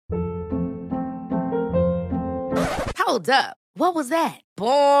Hold up. What was that?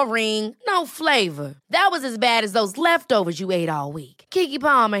 Boring. No flavor. That was as bad as those leftovers you ate all week. Keke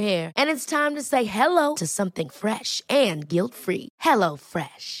Palmer here, and it's time to say hello to something fresh and guilt-free. Hello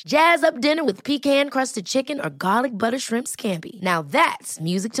Fresh. Jazz up dinner with pecan-crusted chicken or garlic butter shrimp scampi. Now that's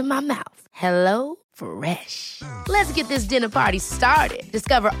music to my mouth. Hello Fresh. Let's get this dinner party started.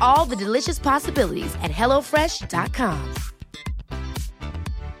 Discover all the delicious possibilities at hellofresh.com.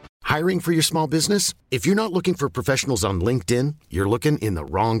 Hiring for your small business? If you're not looking for professionals on LinkedIn, you're looking in the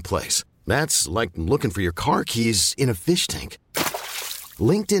wrong place. That's like looking for your car keys in a fish tank.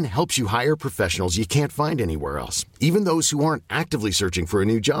 LinkedIn helps you hire professionals you can't find anywhere else, even those who aren't actively searching for a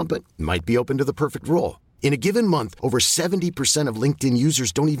new job but might be open to the perfect role. In a given month, over 70% of LinkedIn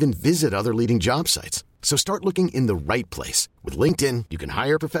users don't even visit other leading job sites. So start looking in the right place. With LinkedIn, you can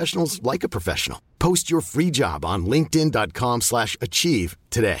hire professionals like a professional. Post your free job on linkedin.com/achieve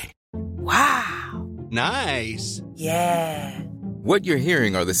today. Wow. Nice. Yeah. What you're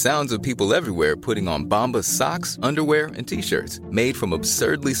hearing are the sounds of people everywhere putting on Bombas socks, underwear, and T-shirts made from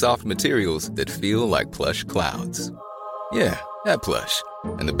absurdly soft materials that feel like plush clouds. Yeah, that plush.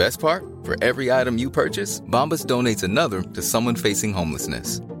 And the best part? For every item you purchase, Bombas donates another to someone facing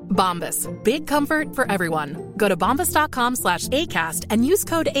homelessness. Bombas. Big comfort for everyone. Go to bombas.com/ACAST and use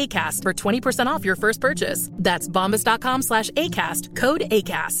code ACAST for 20% off your first purchase. That's bombas.com/ACAST. Code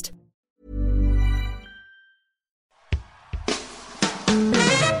ACAST.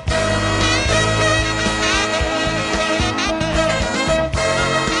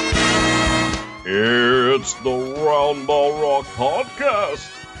 It's the Roundball Rock Podcast,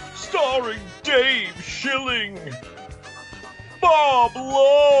 starring Dave Schilling, Bob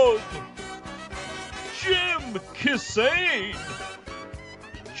Lund, Jim Kissane,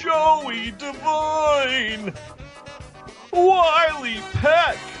 Joey Devine, Wiley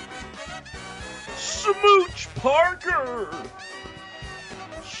Peck, Smooch Parker,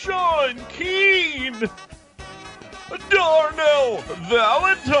 Sean Keane, Darnell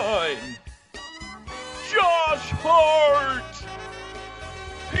Valentine, Josh Hart,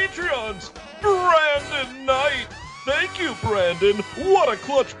 Patreon's Brandon Knight. Thank you, Brandon. What a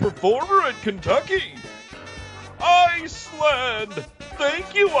clutch performer in Kentucky. Iceland.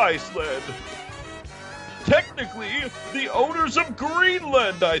 Thank you, Iceland. Technically, the owners of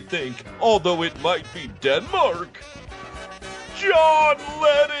Greenland, I think, although it might be Denmark. John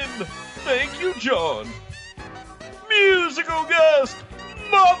Lennon. Thank you, John. Musical guest,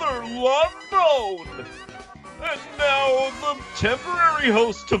 Mother Love Bone. And now the temporary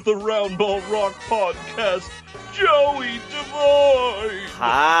host of the Roundball Rock Podcast, Joey Devine.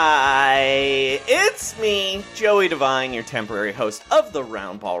 Hi, it's me, Joey Devine, your temporary host of the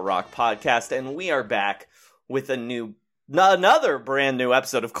Roundball Rock Podcast, and we are back with another brand new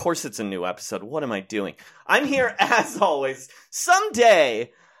episode. Of course it's a new episode. What am I doing? I'm here as always.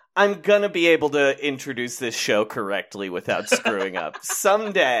 Someday I'm gonna be able to introduce this show correctly without screwing up.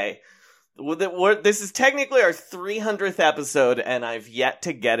 Someday. This is technically our 300th episode, and I've yet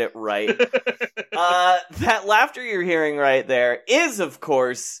to get it right. That laughter you're hearing right there is, of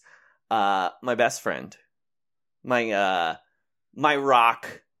course, my best friend, my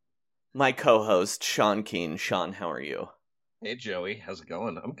rock, my co-host, Sean Keane. Sean, how are you? Hey, Joey. How's it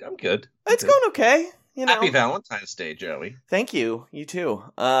going? I'm good. It's going okay. You know. Happy Valentine's Day, Joey. Thank you. You too.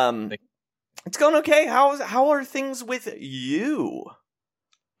 It's going okay. How are things with you?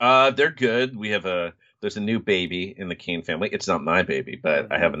 They're good. There's a new baby in the Keane family. It's not my baby,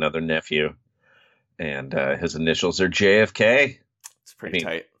 but I have another nephew, and his initials are JFK. It's pretty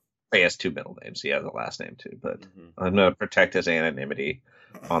tight. He has two middle names. He has a last name too, but I'm going to protect his anonymity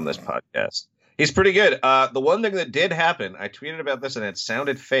on this podcast. He's pretty good. The one thing that did happen, I tweeted about this and it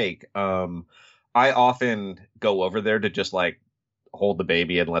sounded fake. I often go over there to just like hold the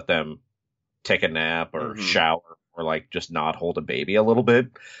baby and let them take a nap or shower. Or like just not hold a baby a little bit.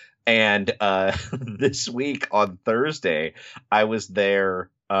 And this week on Thursday, I was there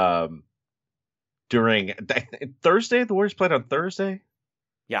during Thursday. The Warriors played on Thursday.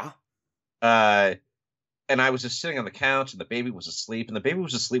 Yeah. And I was just sitting on the couch and the baby was asleep. And the baby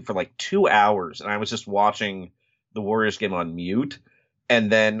was asleep for like 2 hours. And I was just watching the Warriors game on mute.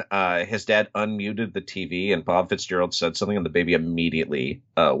 And then his dad unmuted the TV and Bob Fitzgerald said something and the baby immediately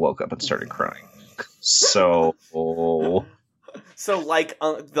woke up and started crying. So like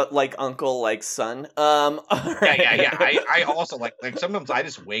uncle, like son. Yeah. I also like sometimes I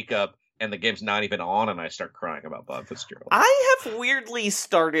just wake up and the game's not even on and I start crying about Bob Fitzgerald. I have weirdly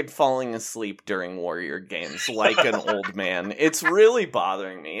started falling asleep during Warrior games like an old man. It's really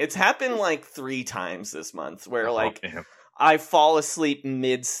bothering me. It's happened like 3 times this month where I fall asleep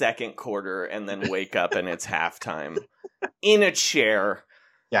mid-second quarter and then wake up and it's halftime. in a chair.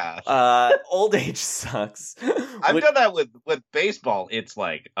 Yeah. Old age sucks. I've done that with baseball. It's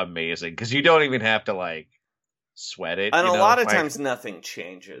like amazing because you don't even have to like sweat it. And a lot of times nothing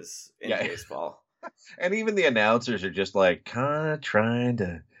changes in baseball. And even the announcers are just like kind of trying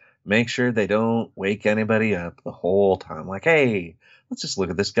to make sure they don't wake anybody up the whole time. Like, hey, let's just look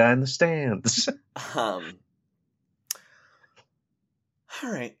at this guy in the stands. All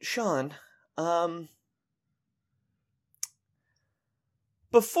right, Sean.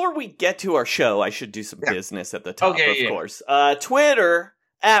 Before we get to our show, I should do some business at the top, of course. Twitter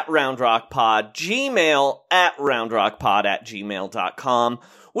 @RoundRockPod, Gmail @RoundRockPod@gmail.com.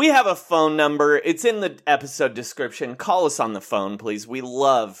 We have a phone number. It's in the episode description. Call us on the phone, please. We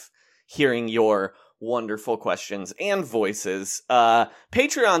love hearing your wonderful questions and voices.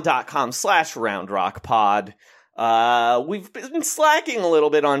 Patreon.com/RoundRockPod. We've been slacking a little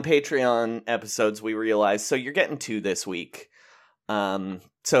bit on Patreon episodes, we realize, so you're getting 2 this week. So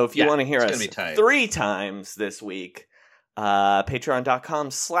if you want to hear us 3 times this week,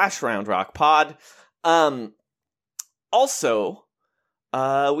 patreon.com/RoundRockPod. Also,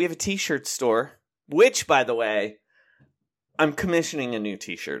 we have a t-shirt store, which, by the way, I'm commissioning a new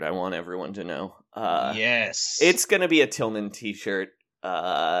t-shirt. I want everyone to know. Yes. It's going to be a Tillman t-shirt.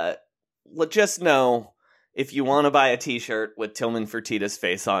 Just know, if you want to buy a t-shirt with Tillman Fertitta's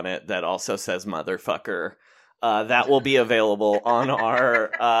face on it that also says motherfucker, that will be available on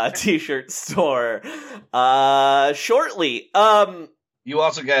our t-shirt store shortly. You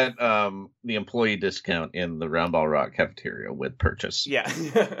also get the employee discount in the Roundball Rock cafeteria with purchase. Yeah.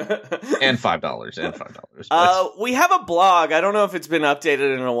 and $5. We have a blog. I don't know if it's been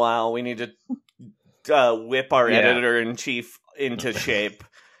updated in a while. We need to whip our editor-in-chief into shape.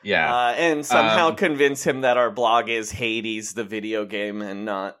 Yeah. And somehow convince him that our blog is Hades, the video game, and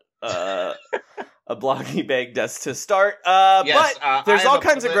not a blog he begged us to start. But there's all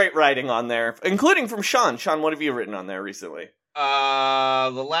kinds of great writing on there, including from Sean. Sean, what have you written on there recently?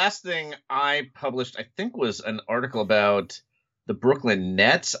 The last thing I published, I think, was an article about the Brooklyn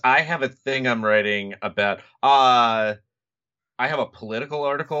Nets. I have a thing I'm writing about. I have a political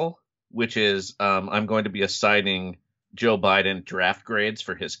article, which is I'm going to be assigning Joe Biden draft grades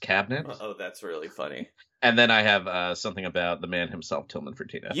for his cabinet. Oh, that's really funny. And then I have something about the man himself, Tillman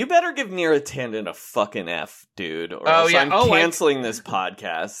Fertitta. You better give Neera Tanden a fucking F, dude, or else I'm canceling this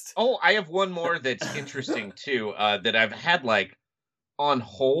podcast. Oh, I have one more that's interesting, too, that I've had, like, on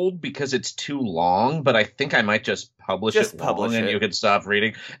hold because it's too long, but I think I might just publish it and you can stop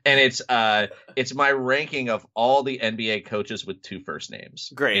reading. And it's my ranking of all the NBA coaches with 2 first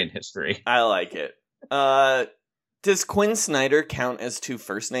names in history. I like it. Does Quinn Snyder count as 2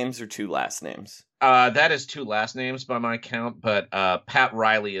 first names or 2 last names? That is 2 last names by my count, but Pat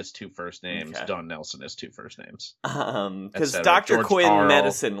Riley is 2 first names. Okay. Don Nelson is 2 first names. Because Dr. Quinn, Carl.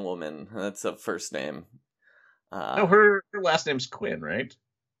 Medicine Woman, that's a first name. No, her last name's Quinn, right?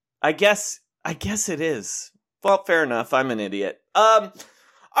 I guess it is. Well, fair enough. I'm an idiot. All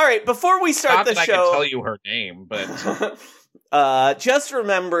right, before we start the show, I can tell you her name, but just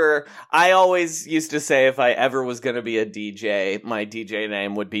remember, I always used to say if I ever was going to be a DJ, my DJ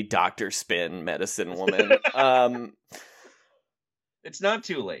name would be Dr. Spin, Medicine Woman. It's not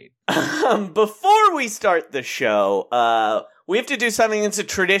too late. Before we start the show, we have to do something that's a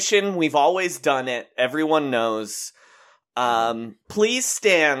tradition. We've always done it. Everyone knows. Please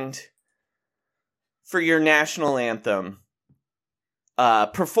stand for your national anthem.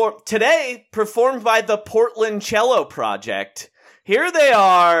 Performed by the Portland Cello Project. Here they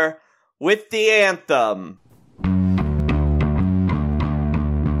are with the anthem.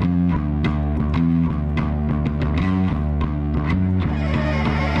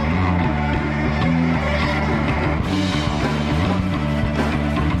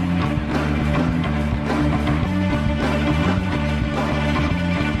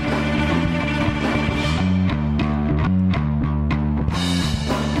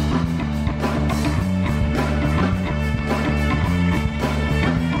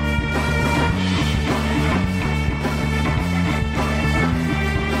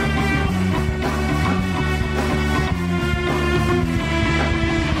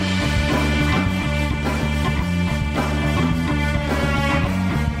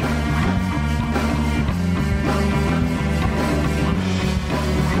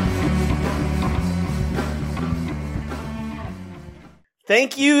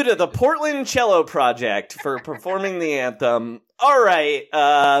 Thank you to the Portland Cello Project for performing the anthem. All right,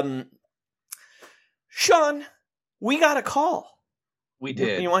 Sean, we got a call. We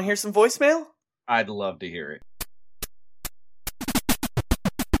did. You want to hear some voicemail? I'd love to hear it.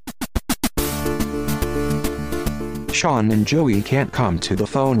 Sean and Joey can't come to the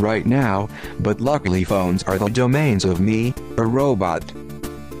phone right now, but luckily phones are the domains of me, a robot.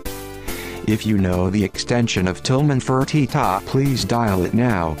 If you know the extension of Tillman Fertitta, please dial it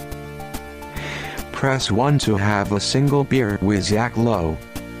now. Press 1 to have a single beer with Zach Lowe.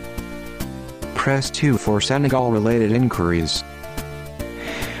 Press 2 for Senegal-related inquiries.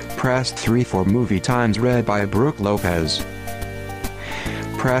 Press 3 for Movie Times read by Brooke Lopez.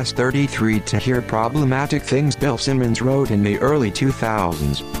 Press 33 to hear problematic things Bill Simmons wrote in the early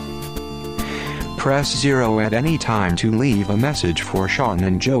 2000s. Press 0 at any time to leave a message for Sean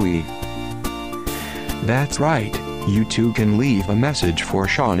and Joey. That's right, you too can leave a message for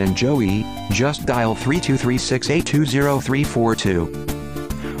Sean and Joey, just dial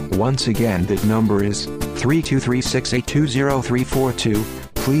 323-682-0342. Once again, that number is 323-682-0342.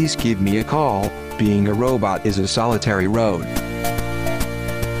 Please give me a call. Being a robot is a solitary road.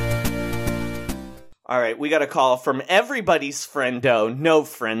 All right, we got a call from everybody's friendo, No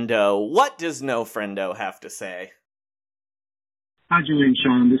Friendo. What does No Friendo have to say? Hi, Joey and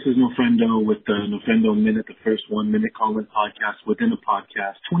Sean. This is No Friendo with the No Friendo Minute, the first 1 minute call-in podcast within a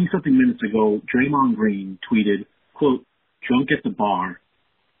podcast. 20-something minutes ago, Draymond Green tweeted, quote, "Drunk at the bar.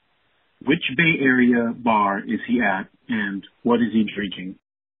 Which Bay Area bar is he at, and what is he drinking?"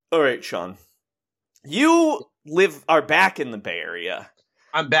 All right, Sean. You are back in the Bay Area.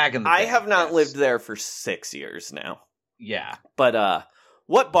 I'm back in the Bay. I have not lived there for 6 years now. Yeah. But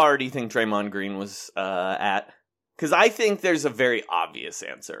what bar do you think Draymond Green was at? Because I think there's a very obvious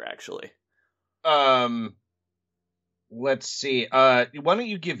answer, actually. Let's see. Why don't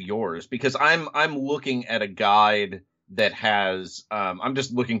you give yours? Because I'm looking at a guide that has. I'm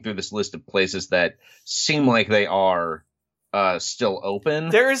just looking through this list of places that seem like they are still open.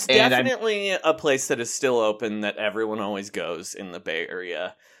 There is definitely a place that is still open that everyone always goes in the Bay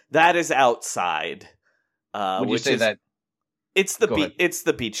Area. That is outside. Would you say that? It's the It's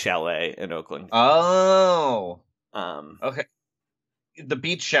the Beach Chalet in Oakland. Oh. Okay. The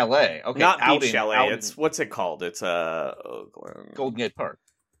Beach Chalet. Okay. Not Beach Chalet. What's it called? It's Oakland. Golden Gate Park.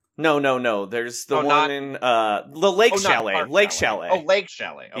 No. There's the one in the Lake Chalet. Lake Chalet. Oh, Lake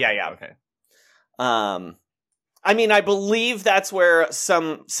Chalet. Okay. Yeah. Okay. I mean, I believe that's where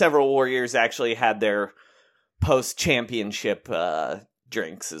several Warriors actually had their post-championship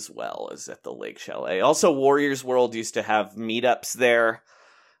drinks as well as at the Lake Chalet. Also, Warriors World used to have meetups there.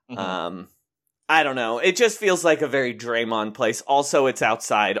 Mm-hmm. I don't know. It just feels like a very Draymond place. Also, it's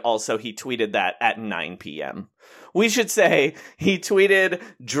outside. Also, he tweeted that at 9 p.m. We should say he tweeted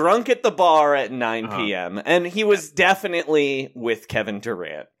drunk at the bar at 9 p.m. And he was definitely with Kevin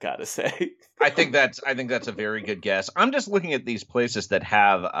Durant, gotta say. I think that's a very good guess. I'm just looking at these places that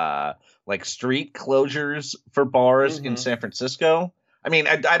have like street closures for bars in San Francisco. I mean,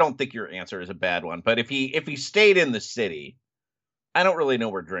 I don't think your answer is a bad one, but if he stayed in the city, I don't really know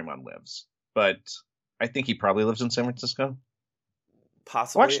where Draymond lives. But I think he probably lives in San Francisco.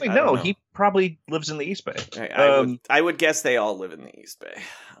 Possibly. Well, actually, no. He probably lives in the East Bay. I would guess they all live in the East Bay.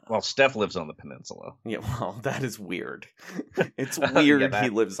 Well, Steph lives on the peninsula. Yeah, well, that is weird. It's weird he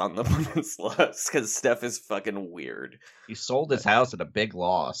lives on the peninsula because Steph is fucking weird. He sold his house at a big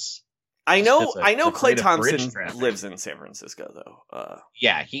loss. I know Klay Thompson lives in San Francisco, though.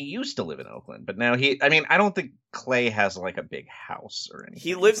 Yeah, he used to live in Oakland, but now I don't think Klay has like a big house or anything.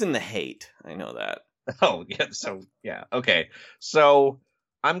 He lives in the Haight. I know that. Oh, yeah. So, yeah. Okay. So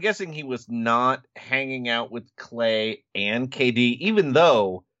I'm guessing he was not hanging out with Klay and KD, even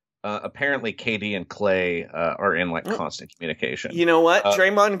though apparently KD and Klay are in like constant communication. You know what?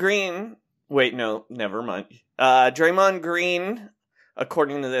 Draymond Green. Wait, no, never mind. Draymond Green,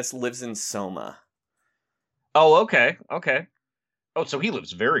 according to this, lives in Soma. Oh, okay. Okay. Oh, so he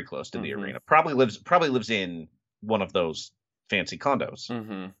lives very close to the arena. Probably lives in one of those fancy condos.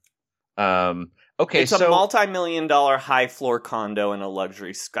 Okay, it's a multi-million-dollar high-floor condo in a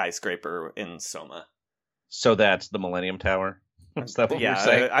luxury skyscraper in Soma. So that's the Millennium Tower? Is that what you're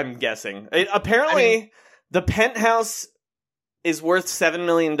saying? I'm guessing. Apparently, the penthouse is worth $7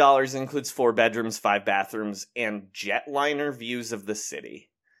 million, includes 4 bedrooms, 5 bathrooms, and jetliner views of the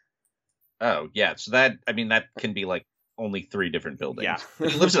city. Oh, yeah. So that can be like only 3 different buildings. Yeah.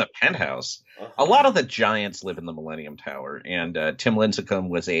 He lives in a penthouse. A lot of the giants live in the Millennium Tower, and Tim Lincecum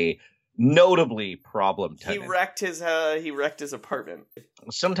was a notably problem tenant. He wrecked his apartment.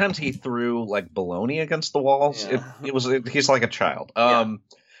 Sometimes he threw like bologna against the walls. Yeah. He's like a child.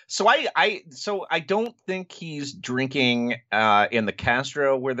 So I don't think he's drinking in the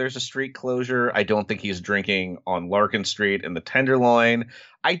Castro where there's a street closure. I don't think he's drinking on Larkin Street in the Tenderloin.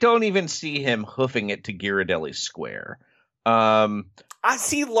 I don't even see him hoofing it to Ghirardelli Square. I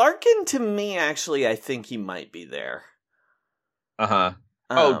see Larkin, to me, actually, I think he might be there.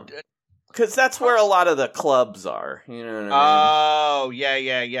 Uh-huh. Because that's where a lot of the clubs are. You know what I mean? Oh,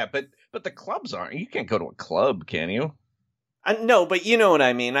 yeah. But the clubs aren't. You can't go to a club, can you? No, but you know what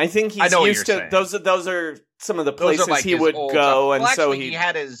I mean. I think he's used to those. Those are some of the places he would go, and so he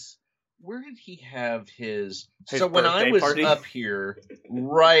had his. Where did he have his? So when I was up here,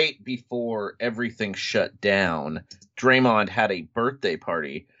 right before everything shut down, Draymond had a birthday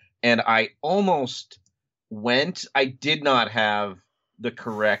party, and I almost went. I did not have the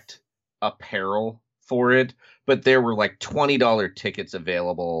correct apparel for it, but there were like $20 tickets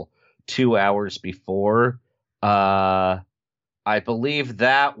available 2 hours before. I believe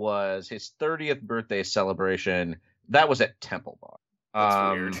that was his 30th birthday celebration. That was at Temple Bar.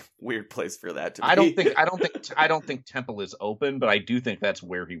 That's weird. Weird place for that to be. I don't think Temple is open, but I do think that's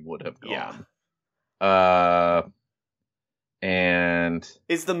where he would have gone. Yeah. And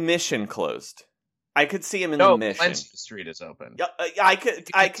is the Mission closed? I could see him in the Mission. Valencia Street is open. I could.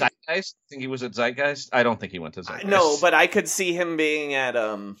 Zeitgeist? Think he was at Zeitgeist? I don't think he went to Zeitgeist. No, but I could see him being at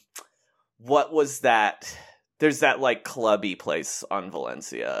what was that? There's that like clubby place on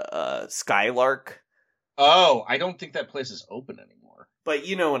Valencia, Skylark. Oh, I don't think that place is open anymore. But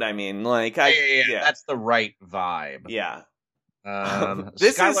you know what I mean, like yeah. That's the right vibe. Yeah.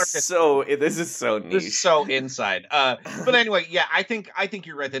 This is so niche. This is so inside. But anyway, yeah, I think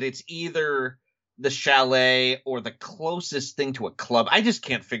you're right that it's either the Chalet or the closest thing to a club. I just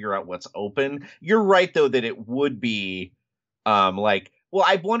can't figure out what's open. You're right though that it would be like. Well,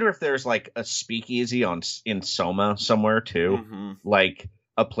 I wonder if there's like a speakeasy in Soma somewhere too, like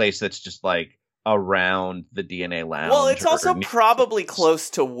a place that's just like around the DNA Lounge. Well, it's also probably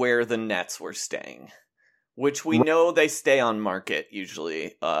close to where the Nets were staying, which we know they stay on Market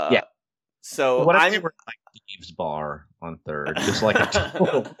usually. Yeah. So what if they were like Dave's Bar on 3rd, just like a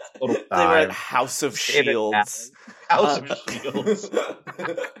total they were at House of Shields. House of Shields.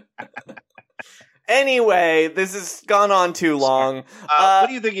 Anyway, this has gone on too long. What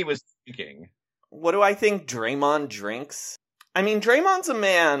do you think he was drinking? What do I think Draymond drinks? I mean, Draymond's a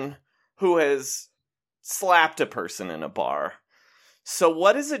man who has slapped a person in a bar. So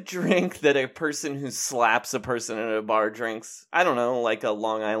what is a drink that a person who slaps a person in a bar drinks? I don't know, like a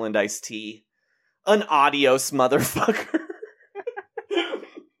Long Island iced tea. An Adios motherfucker.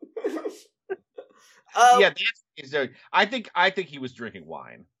 I think he was drinking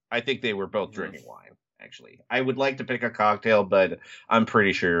wine. I think they were both drinking wine, actually. I would like to pick a cocktail, but I'm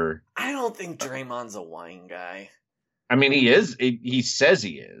pretty sure. I don't think Draymond's a wine guy. I mean, he is. He says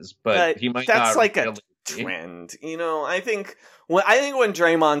he is, but he might not. That's like a trend. You know, I think when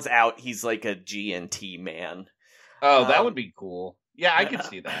Draymond's out, he's like a G&T man. Oh, that would be cool. Yeah, I could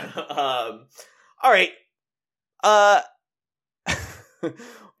see that. All right.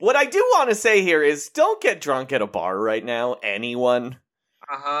 What I do want to say here is don't get drunk at a bar right now, anyone.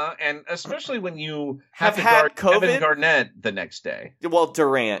 And especially when you have to had guard COVID? Kevin Garnett the next day. Well,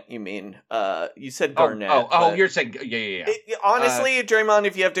 Durant, you mean? You said Garnett. You're saying yeah. Honestly, Draymond,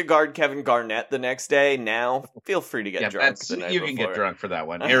 if you have to guard Kevin Garnett the next day, now feel free to get drunk. The night you before. Can get drunk for that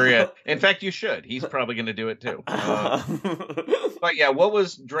one. Area. In fact, you should. He's probably going to do it too. But yeah, what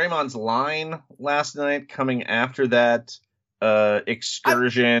was Draymond's line last night? Coming after that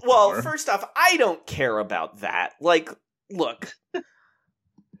excursion. First off, I don't care about that. Like, look.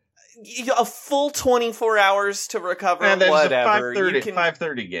 A full 24 hours to recover, whatever.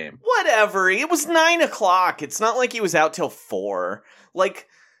 5:30 game. Whatever. It was 9 o'clock. It's not like he was out till 4. Like,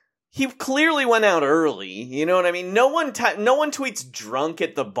 he clearly went out early. You know what I mean? No one tweets drunk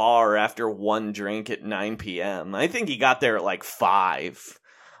at the bar after one drink at 9 p.m. I think he got there at like 5.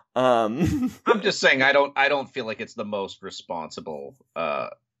 I'm just saying I don't feel like it's the most responsible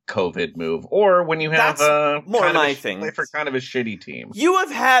COVID move, or when you have more my thing play for kind of a shitty team. You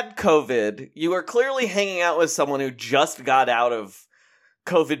have had COVID. You are clearly hanging out with someone who just got out of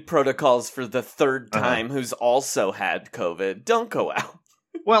COVID protocols for the 3rd time, who's also had COVID. Don't go out.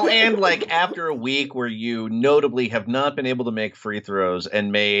 Well, and like after a week where you notably have not been able to make free throws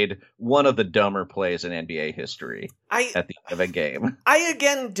and made one of the dumber plays in NBA history at the end of a game. I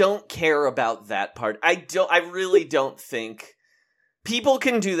again don't care about that part. I really don't think people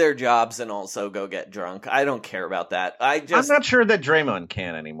can do their jobs and also go get drunk. I don't care about that. I'm not sure that Draymond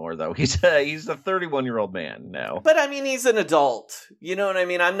can anymore, though. He's a 31-year-old man now. But I mean, he's an adult. You know what I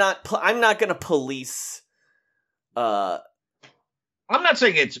mean? I'm not going to police. I'm not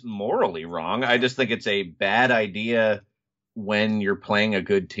saying it's morally wrong. I just think it's a bad idea when you're playing a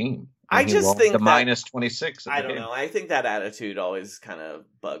good team. I just think the minus 26. I don't know. I think that attitude always kind of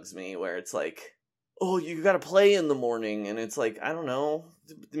bugs me, where it's like, oh, you got to play in the morning, and it's like, I don't know,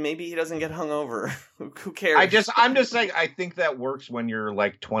 maybe he doesn't get hungover. Who cares? I'm just saying, I think that works when you're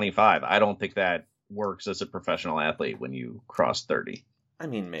like 25. I don't think that works as a professional athlete when you cross 30. I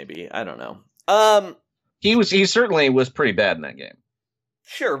mean, maybe. I don't know. He certainly was pretty bad in that game.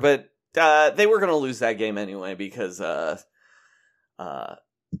 Sure, but they were going to lose that game anyway because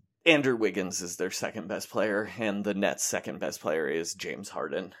Andrew Wiggins is their second best player, and the Nets' second best player is James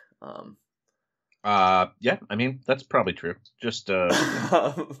Harden. Yeah, I mean, that's probably true. Just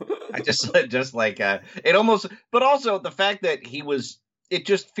I just like it almost, but also the fact that it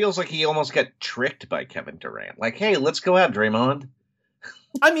just feels like he almost got tricked by Kevin Durant. Like, hey, let's go out, Draymond.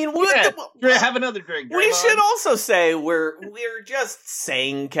 I mean, have another drink, Draymond. We should also say we're just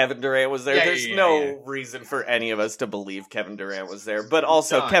saying Kevin Durant was there. There's no reason for any of us to believe Kevin Durant was there, but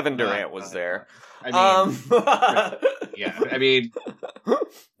also Kevin Durant was there. I mean, I mean,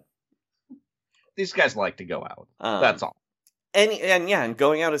 these guys like to go out. That's all. And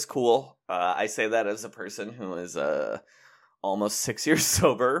going out is cool. I say that as a person who is almost 6 years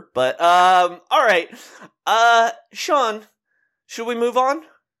sober. But all right, Sean, should we move on?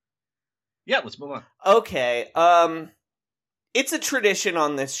 Yeah, let's move on. Okay. It's a tradition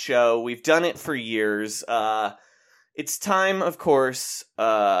on this show. We've done it for years. It's time, of course.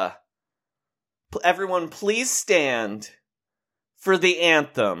 Everyone, please stand for the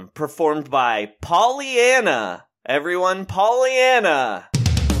anthem performed by Pollyanna. Everyone, Pollyanna.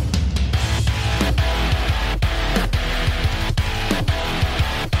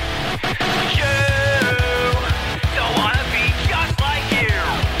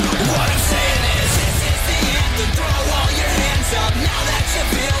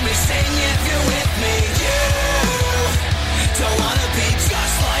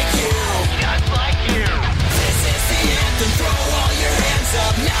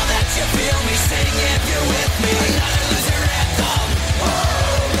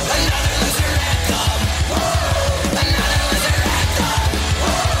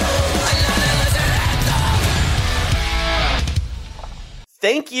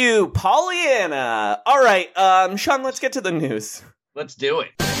 Thank you, Pollyanna. All right, Sean, let's get to the news. Let's do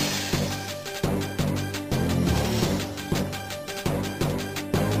it.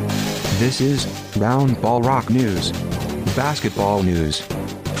 This is Round Ball Rock News. Basketball news.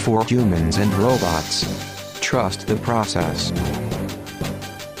 For humans and robots. Trust the process.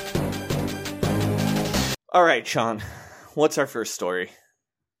 All right, Sean, what's our first story?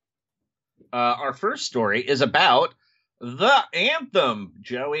 Our first story is about the anthem,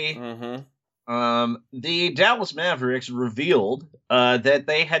 Joey. Mm-hmm. The Dallas Mavericks revealed that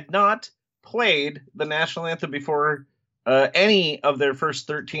they had not played the national anthem before any of their first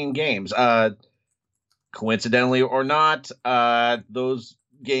 13 games. Coincidentally or not, those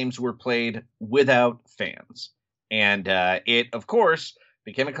games were played without fans. And it, of course,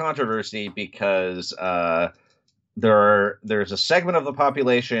 became a controversy because there's a segment of the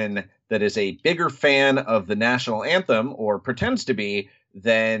population that is a bigger fan of the national anthem, or pretends to be,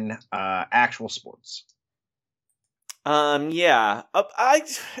 than actual sports. Yeah.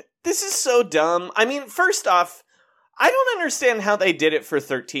 This is so dumb. I mean, first off, I don't understand how they did it for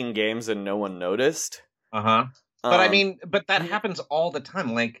 13 games and no one noticed. Uh-huh. But I mean, but that happens all the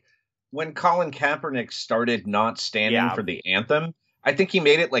time. Like, when Colin Kaepernick started not standing for the anthem, I think he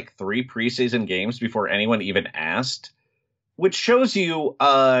made it like 3 preseason games before anyone even asked, which shows you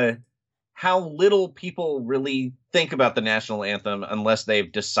how little people really think about the national anthem unless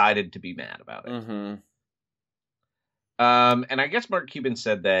they've decided to be mad about it. Mm-hmm. And I guess Mark Cuban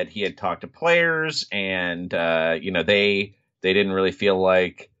said that he had talked to players and, they didn't really feel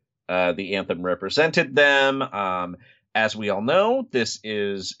like the anthem represented them. As we all know, this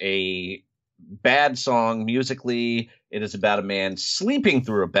is a bad song musically. It is about a man sleeping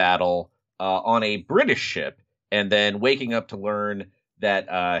through a battle on a British ship and then waking up to learn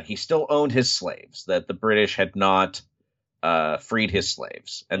that he still owned his slaves, that the British had not freed his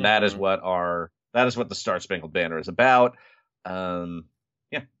slaves. And that is what the Star Spangled Banner is about.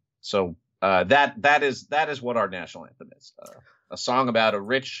 So that is what our national anthem is. A song about a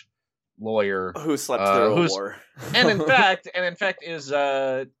rich lawyer who slept through a war, and in fact is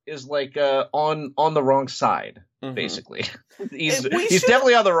like on the wrong side. Basically, he's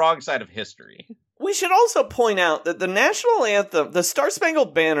definitely on the wrong side of history. We should also point out that the national anthem, the Star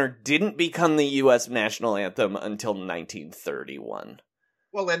Spangled Banner, didn't become the U.S. national anthem until 1931.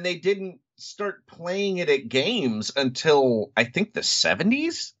 Well, and they didn't start playing it at games until I think the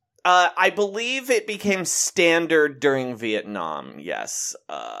 70s. I believe it became standard during Vietnam. Yes.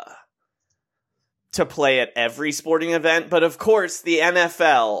 To play at every sporting event, but of course the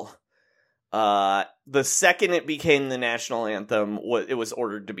NFL The second it became the national anthem, it was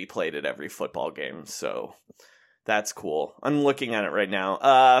ordered to be played at every football game. So that's cool. I'm looking at it right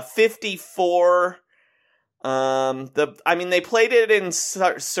now. 54. They played it in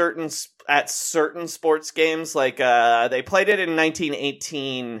certain sports games. Like they played it in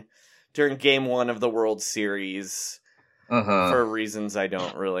 1918 during Game 1 of the World Series. For reasons I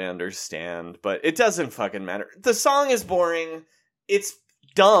don't really understand, but it doesn't fucking matter. The song is boring. It's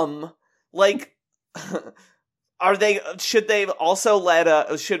dumb. Like, should they also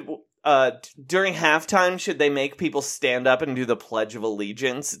during halftime, should they make people stand up and do the Pledge of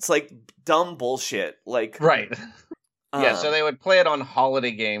Allegiance? It's like dumb bullshit. Like, right. Yeah, so they would play it on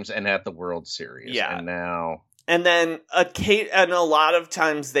holiday games and at the World Series. Yeah. And then a lot of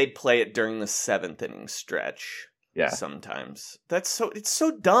times they'd play it during the 7th inning stretch. Yeah. Sometimes. It's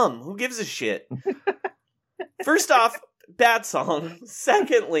so dumb. Who gives a shit? First off, bad song.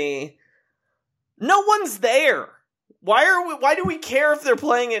 Secondly, no one's there. Why do we care if they're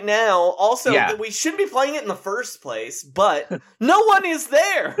playing it now? Also, we shouldn't be playing it in the first place, but no one is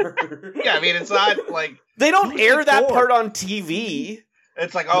there. Yeah, I mean, it's not like they don't air that part on TV.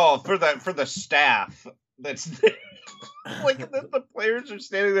 It's like, for the staff that's there. Like the players are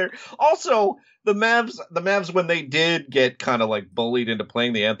standing there. Also, the Mavs when they did get kind of like bullied into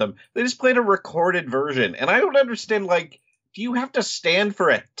playing the anthem, they just played a recorded version, and I don't understand. Like, do you have to stand for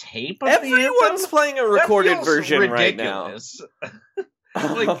a tape of Everyone's playing a recorded version ridiculous. Right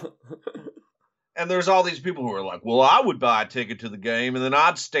now. Like, and there's all these people who are like, well, I would buy a ticket to the game, and then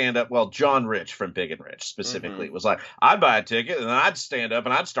I'd stand up. Well, John Rich from Big and Rich specifically was like, I'd buy a ticket, and then I'd stand up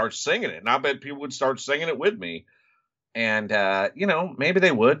and I'd start singing it, and I bet people would start singing it with me. And, maybe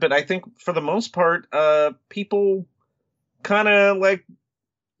they would, but I think for the most part, people kind of like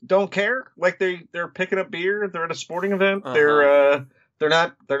don't care. Like they're picking up beer. They're at a sporting event. They're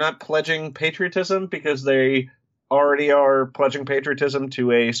not pledging patriotism because they already are pledging patriotism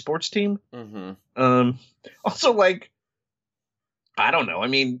to a sports team. Also, like, I don't know. I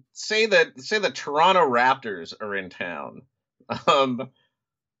mean, say the Toronto Raptors are in town.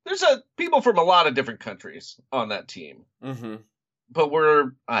 There's people from a lot of different countries on that team. But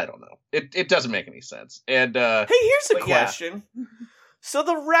I don't know. It doesn't make any sense. And hey, here's a question. Yeah. So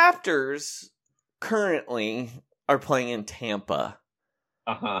the Raptors currently are playing in Tampa.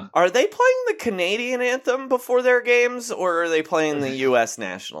 Are they playing the Canadian anthem before their games, or are they playing the U.S.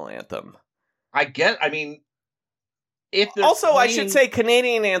 national anthem? If also, I should say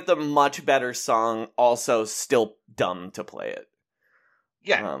Canadian anthem, much better song. Also, still dumb to play it.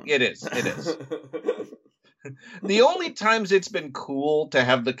 Yeah, it is. It is. The only times it's been cool to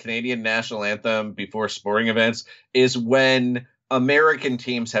have the Canadian national anthem before sporting events is when American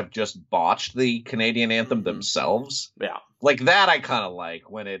teams have just botched the Canadian anthem themselves. Yeah. Like that I kind of like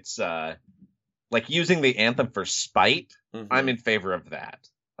when it's like using the anthem for spite. I'm in favor of that.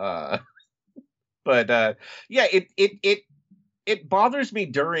 But it bothers me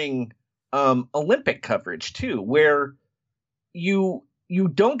during Olympic coverage too, where you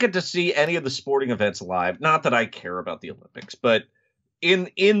don't get to see any of the sporting events live. Not that I care about the Olympics, but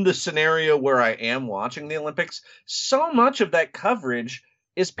in the scenario where I am watching the Olympics, so much of that coverage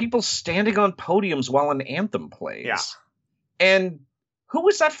is people standing on podiums while an anthem plays. Yeah. And who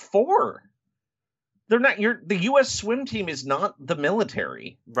is that for? They're not. The U.S. swim team is not the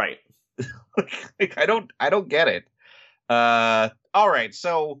military, right? Like, I don't get it. All right,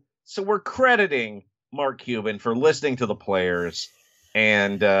 so we're crediting Mark Cuban for listening to the players.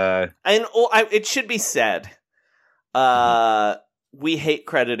 And it should be said, we hate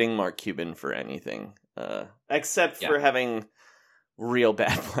crediting Mark Cuban for anything, except for having real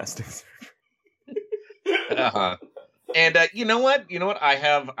bad plastic surgery. And you know what?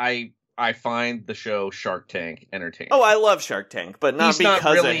 I find the show Shark Tank entertaining. Oh, I love Shark Tank, but not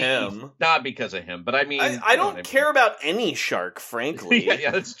because of him. Not because of him, but I mean, I don't care about any shark, frankly.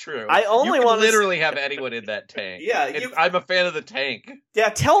 yeah, that's true. I only want to literally have anyone in that tank. Yeah, I'm a fan of the tank. Yeah,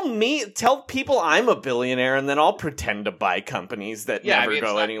 tell people I'm a billionaire, and then I'll pretend to buy companies that never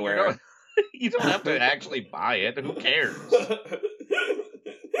go anywhere. You don't have to actually buy it. Who cares?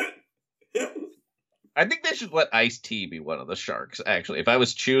 I think they should let Ice-T be one of the sharks, actually. If I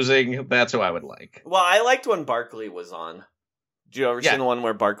was choosing, that's who I would like. Well, I liked when Barkley was on. Did you ever see the one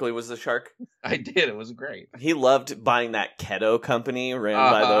where Barkley was the shark? I did. It was great. He loved buying that keto company ran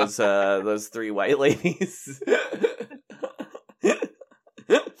by those three white ladies.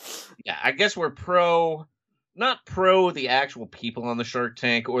 Yeah, I guess we're not pro the actual people on the Shark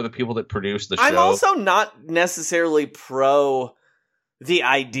Tank or the people that produce the show. I'm also not necessarily pro the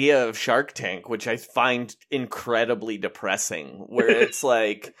idea of Shark Tank, which I find incredibly depressing, where it's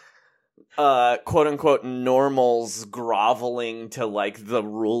like quote unquote normals groveling to like the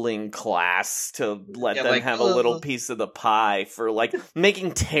ruling class to let them like, have a little piece of the pie for like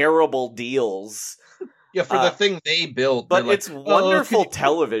making terrible deals. Yeah, for the thing they built. But like, it's wonderful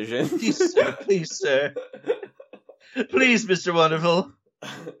television. Please, sir. Please, Mr. Wonderful.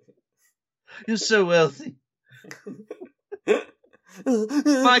 You're so wealthy.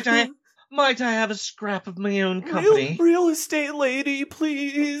 Might I have a scrap of my own company? Real estate lady,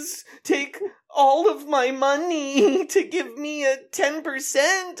 please take all of my money to give me a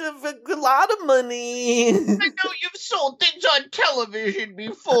 10% of a lot of money. I know you've sold things on television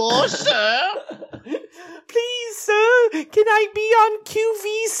before, sir. Please, sir, can I be on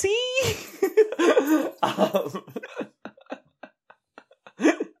QVC?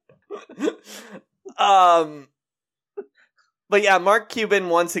 But yeah, Mark Cuban,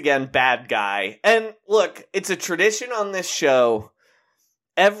 once again, bad guy. And look, it's a tradition on this show.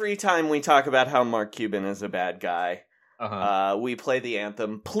 Every time we talk about how Mark Cuban is a bad guy, we play the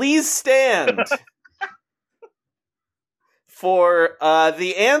anthem. Please stand for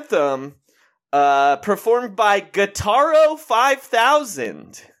the anthem performed by Guitaro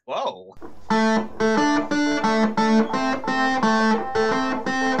 5000. Whoa.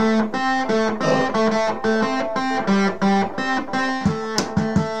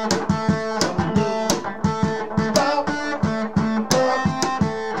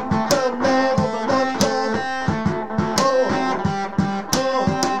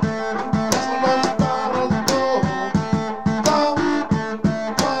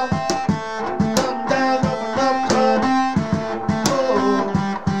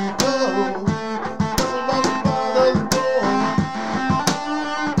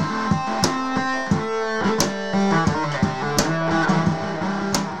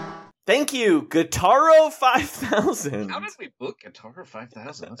 Thank you, Guitaro 5000. How did we book Guitaro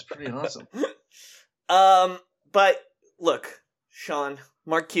 5000? That's pretty awesome. But look, Sean,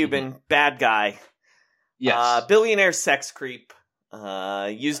 Mark Cuban, bad guy. Yes. Billionaire sex creep.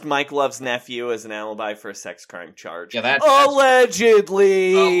 Used Mike Love's nephew as an alibi for a sex crime charge. Yeah, that's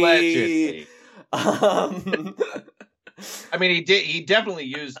allegedly. I mean, he definitely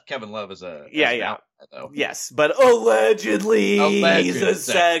used Kevin Love as an alibi, though. Yes, but allegedly he's a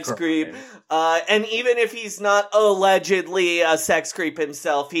sex creep. And even if he's not allegedly a sex creep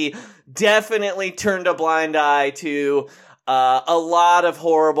himself, he definitely turned a blind eye to a lot of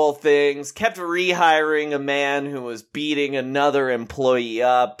horrible things, kept rehiring a man who was beating another employee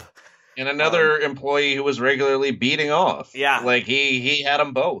up. And another employee who was regularly beating off. Yeah. Like, he had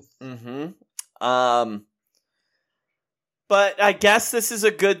them both. Mm-hmm. But I guess this is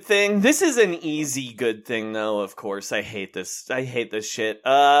a good thing. This is an easy good thing, though, of course. I hate this shit.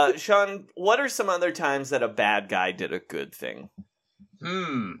 Sean, what are some other times that a bad guy did a good thing?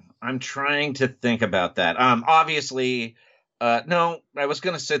 I'm trying to think about that. Obviously, no, I was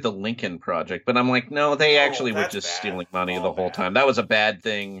going to say the Lincoln Project, but I'm like, no, they actually were just stealing money the whole time. That was a bad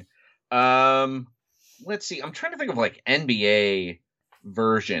thing. Let's see. I'm trying to think of, like, NBA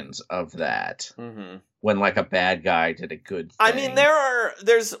versions of that. Mm-hmm. When, like, a bad guy did a good thing. I mean,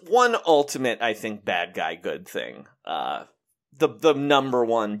 there's one ultimate, I think, bad guy good thing. The number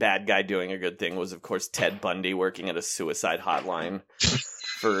one bad guy doing a good thing was, of course, Ted Bundy working at a suicide hotline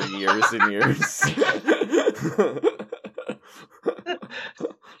for years and years.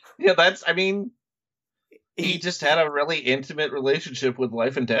 Yeah, he just had a really intimate relationship with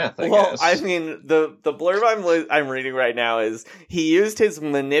life and death, I guess. Well, I mean, the blurb I'm reading right now is he used his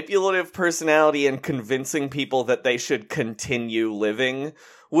manipulative personality in convincing people that they should continue living,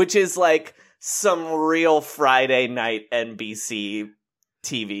 which is like some real Friday night NBC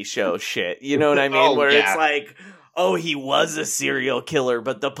TV show shit. You know what I mean? It's like, oh, he was a serial killer,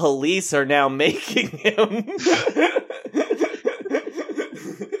 but the police are now making him.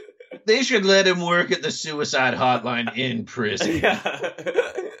 They should let him work at the suicide hotline in prison. Yeah.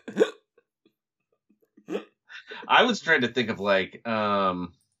 I was trying to think of, like,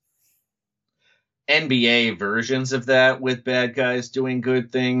 NBA versions of that with bad guys doing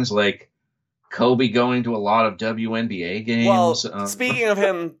good things, like Kobe going to a lot of WNBA games. Well, speaking of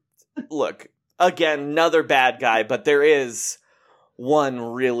him, look, again, another bad guy, but there is one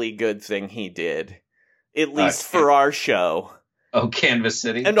really good thing he did, at least for our show. Oh, Canvas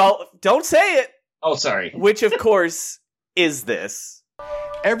City? And don't say it! Oh, sorry. Which, of course, is this.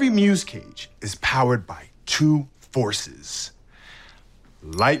 Every Muse cage is powered by two forces.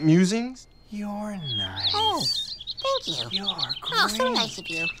 Light musings. You're nice. Oh, thank you. You're great. Oh, so nice of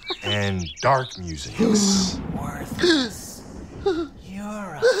you. And dark musings. Worthless.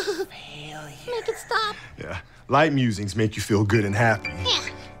 You're a failure. Make it stop. Yeah. Light musings make you feel good and happy. Yeah.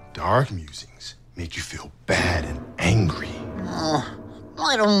 Dark musings make you feel bad and angry. Oh,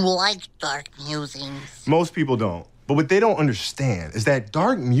 I don't like dark musings. Most people don't. But what they don't understand is that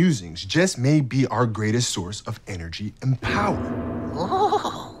dark musings just may be our greatest source of energy and power.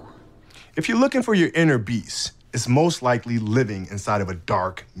 Whoa. If you're looking for your inner beast, it's most likely living inside of a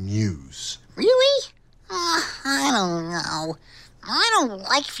dark muse. Really? I don't know. I don't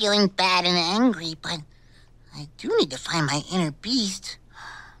like feeling bad and angry, but I do need to find my inner beast.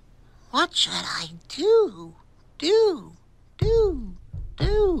 What should I do? Do.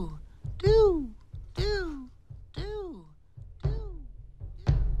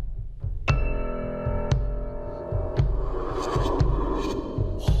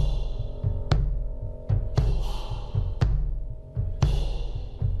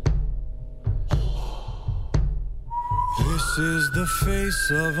 This is the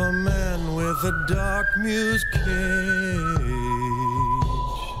face of a man with a dark muse cage.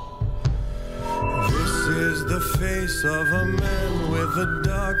 This is the face of a man with a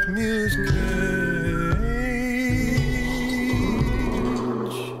dark muse cage.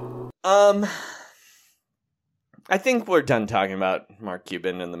 I think we're done talking about Mark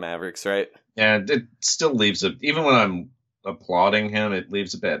Cuban and the Mavericks, right? Yeah, it still leaves even when I'm applauding him, it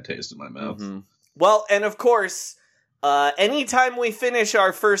leaves a bad taste in my mouth. Mm-hmm. Well, and of course, anytime we finish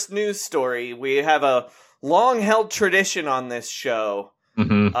our first news story, we have a long-held tradition on this show.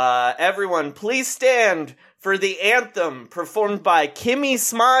 Mm-hmm. Everyone, please stand for the anthem performed by Kimmy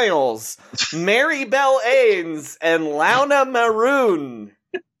Smiles, Mary Bell Ains, and Launa Maroon.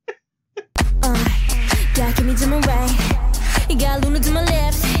 Got Kimmy to my right, you got Luna to my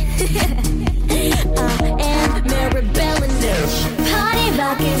left, and Mary Bell and Party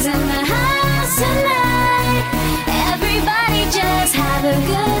Rock is in the house tonight. Everybody just have a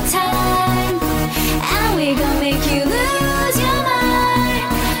good time, and we gon' make you lose your mind.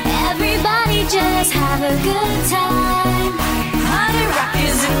 Everybody just have a good time. Party Rock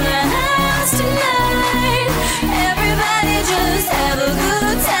is in the house tonight. Everybody just have a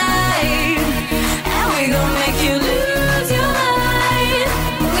good time, and we gon' make you lose your mind.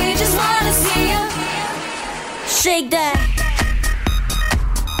 We just wanna see you shake that.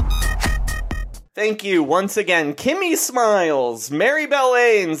 Thank you once again, Kimmy Smiles, Mary Bell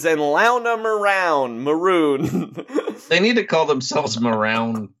Ains, and Launa Maroon. They need to call themselves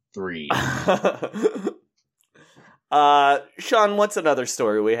Maroon 3. Sean, what's another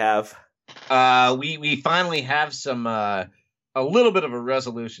story we have? We finally have some a little bit of a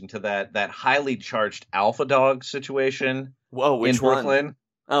resolution to that highly charged alpha dog situation. Whoa, which in Brooklyn? One?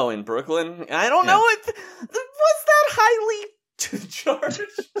 Oh, in Brooklyn? I don't know. Was that highly charged?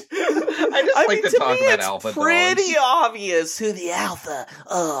 I like to talk about alpha dogs. It's pretty obvious who the alpha.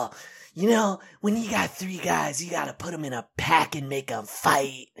 You know, when you got three guys, you got to put them in a pack and make them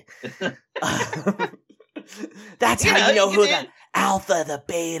fight. That's how you know who the alpha, the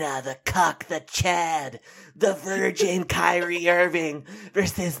beta, the cuck, the Chad, the virgin Kyrie Irving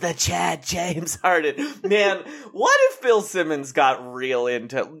versus the Chad James Harden. Man, what if Bill Simmons got real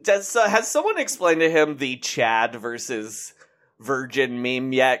into... has someone explained to him the Chad versus virgin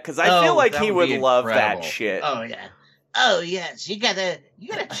meme yet? Because I feel like he would love that shit. Oh, yeah. Oh, yes. You got a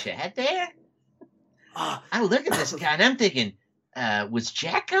Chad there? I look at this guy and I'm thinking... was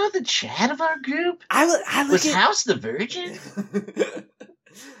Jacko the Chad of our group? Was House the Virgin?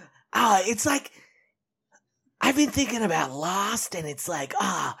 It's like, I've been thinking about Lost, and it's like,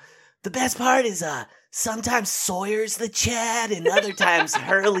 the best part is, sometimes Sawyer's the Chad, and other times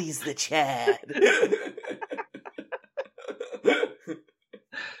Hurley's the Chad.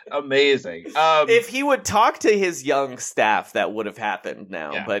 Amazing. If he would talk to his young staff, that would have happened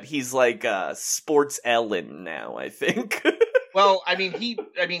now, yeah. But he's like Sports Ellen now, I think. Well, I mean, he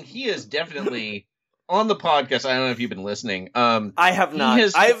is definitely on the podcast. I don't know if you've been listening. I have not.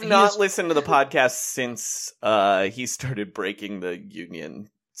 I have not listened to the podcast since he started breaking the union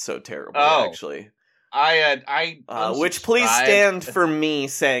so terribly. Actually, which please stand for me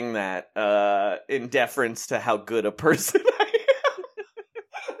saying that in deference to how good a person I am.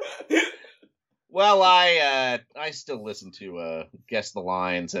 Well, I still listen to Guess the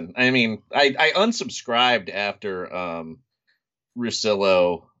Lines, and I mean, I unsubscribed after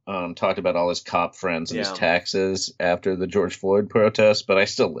Russillo talked about all his cop friends and his taxes after the George Floyd protest, but I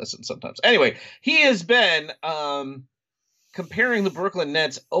still listen sometimes. Anyway, he has been comparing the Brooklyn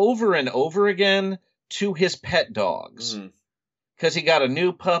Nets over and over again to his pet dogs. Because he got a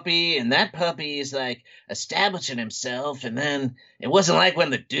new puppy, and that puppy is like establishing himself, and then it wasn't like when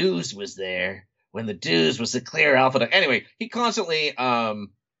the Deuce was there, when the Deuce was the clear alpha dog. Anyway, he constantly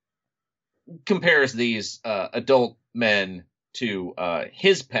compares these adult men to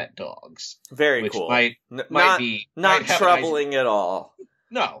his pet dogs. Very which cool. Might not troubling at all.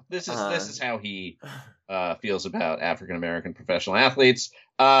 No, this is how he feels about African American professional athletes.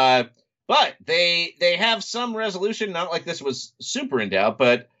 But they have some resolution. Not like this was super in doubt,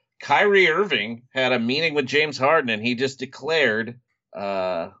 but Kyrie Irving had a meeting with James Harden, and he just declared.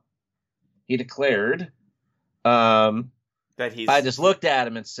 That he's. I just looked at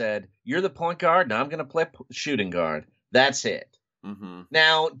him and said, "You're the point guard, and I'm going to play shooting guard. That's it." Mm-hmm.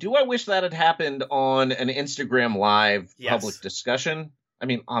 Now, do I wish that had happened on an Instagram Live public discussion? I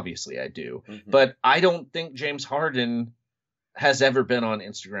mean, obviously I do, but I don't think James Harden has ever been on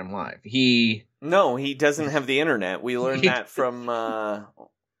Instagram Live. He doesn't have the internet. We learned that from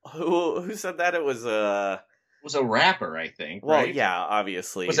who said that? It was a rapper, I think. Well, right? yeah,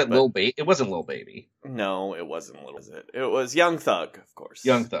 obviously. Was it Lil Baby? It wasn't Lil Baby. No, it wasn't Lil. It was Young Thug, of course.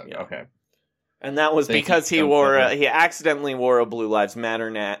 Young Thug. Yeah. Okay. And that was because he accidentally wore a Blue Lives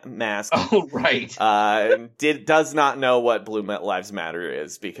Matter mask. Oh, right. Does not know what Blue Lives Matter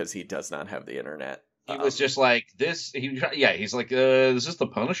is because he does not have the internet. He was just like this. He's like, is this the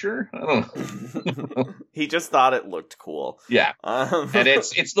Punisher? I don't know. He just thought it looked cool. Yeah. And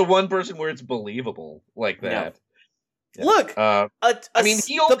it's the one person where it's believable like that. Yeah. Yeah. Look,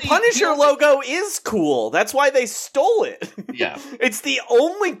 the Punisher logo is cool. That's why they stole it. Yeah. It's the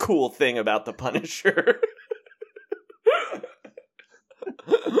only cool thing about the Punisher.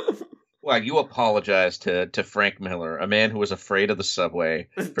 Well, you apologize to Frank Miller, a man who was afraid of the subway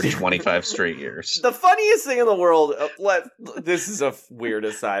for 25 straight years. The funniest thing in the world, this is a weird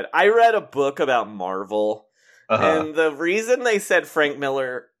aside. I read a book about Marvel, and the reason they said Frank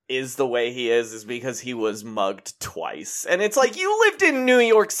Miller is the way he is because he was mugged twice. And it's like, you lived in New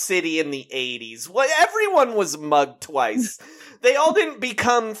York City in the 80s. Everyone was mugged twice. They all didn't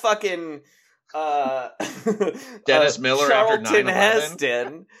become fucking Dennis Miller Charlton after 9/11.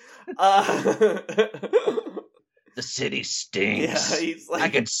 Heston. The city stinks. Yeah, he's like, I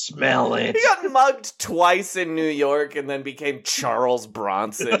can smell it. He got mugged twice in New York and then became Charles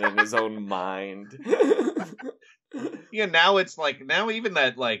Bronson in his own mind. Yeah, now even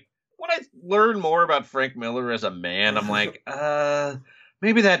that, like, when I learn more about Frank Miller as a man, I'm like,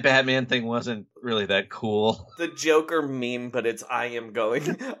 maybe that Batman thing wasn't really that cool. The Joker meme, but it's I am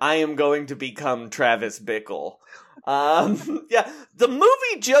going to become Travis Bickle. Yeah, the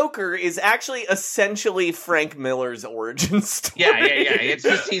movie Joker is actually essentially Frank Miller's origin story. Yeah. It's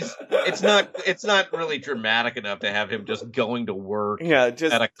just it's not really dramatic enough to have him just going to work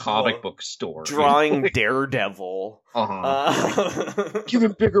at a comic book store drawing Daredevil. Give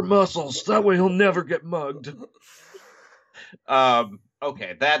him bigger muscles, that way he'll never get mugged.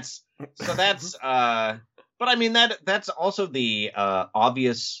 Okay, that's but I mean that's also the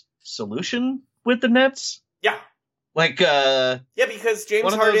obvious solution with the Nets. Yeah. Like, because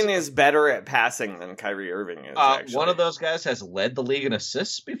James Harden is better at passing than Kyrie Irving is. Actually. One of those guys has led the league in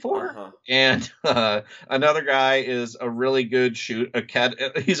assists before, and another guy is a really good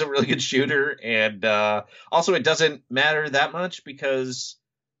he's a really good shooter, and also it doesn't matter that much because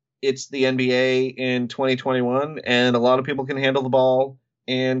it's the NBA in 2021, and a lot of people can handle the ball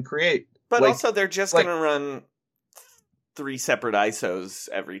and create. But also, they're just going to run 3 separate ISOs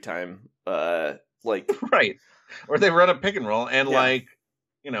every time. Right. Or they run a pick and roll, and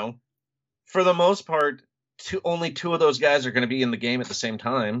for the most part, only 2 of those guys are going to be in the game at the same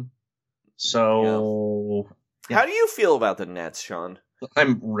time. So, How do you feel about the Nets, Sean?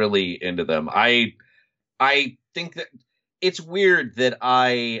 I'm really into them. I think that it's weird that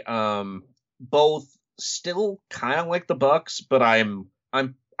I both still kind of like the Bucks, but I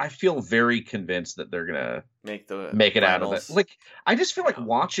feel very convinced that they're gonna make it out of it. Like, I just feel like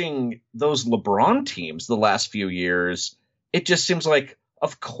watching those LeBron teams the last few years, it just seems like,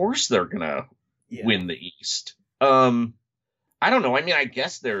 of course they're gonna win the East. I don't know. I mean, I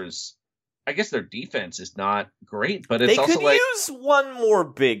guess their defense is not great, but it's also like use one more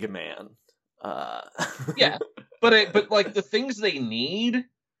big man. Yeah, but like the things they need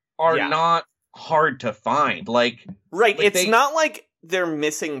are not hard to find. It's not like they're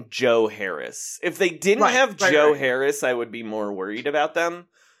missing Joe Harris. If they didn't have Joe Harris, I would be more worried about them.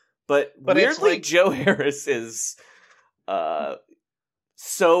 But weirdly, Joe Harris is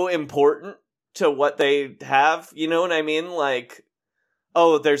so important to what they have. You know what I mean? Like,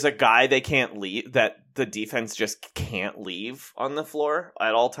 there's a guy they can't leave, that the defense just can't leave on the floor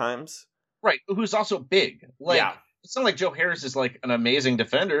at all times. Right, who's also big. It's not like Joe Harris is like an amazing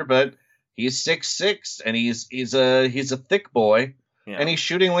defender, but he's 6'6", and he's a thick boy. Yeah. And he's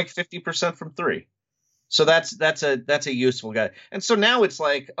shooting like 50% from 3. So that's a useful guy. And so now it's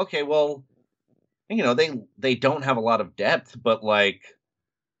like, okay, well, you know, they don't have a lot of depth, but like,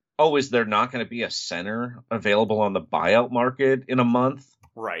 oh, is there not going to be a center available on the buyout market in a month?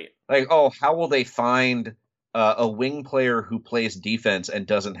 Right. Like, oh, how will they find a wing player who plays defense and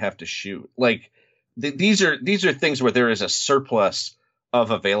doesn't have to shoot? Like, these are things where there is a surplus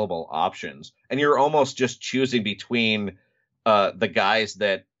of available options, and you're almost just choosing between the guys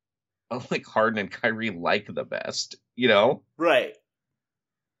that like Harden and Kyrie like the best, you know? Right.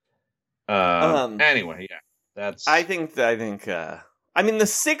 Anyway, yeah, that's. I think. I mean, the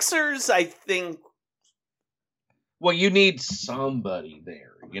Sixers. I think. Well, you need somebody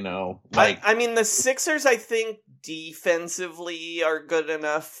there, you know. Like, I mean, the Sixers. I think defensively are good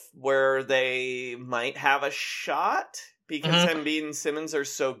enough where they might have a shot because Embiid and Simmons are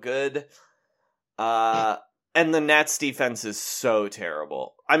so good. And the Nets defense is so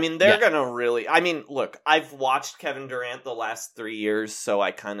terrible. I mean, they're gonna really. I mean, look, I've watched Kevin Durant the last 3 years, so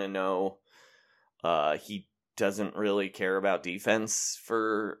I kind of know he doesn't really care about defense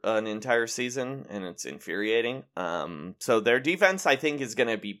for an entire season, and it's infuriating. So their defense, I think, is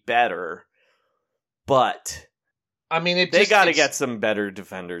gonna be better, but I mean, they got to get some better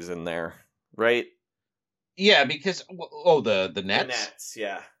defenders in there, right? Yeah, because the Nets. The Nets,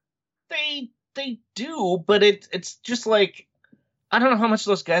 yeah, They do, but it's just like, I don't know how much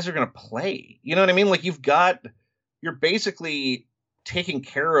those guys are going to play. You know what I mean? Like, you're basically taking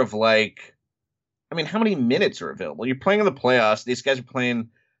care of, like, I mean, how many minutes are available? You're playing in the playoffs. These guys are playing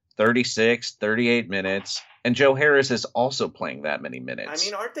 36, 38 minutes, and Joe Harris is also playing that many minutes. I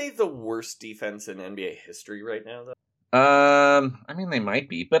mean, aren't they the worst defense in NBA history right now, though? I mean, they might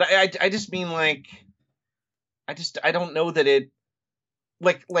be, but I just mean, like, I don't know that it,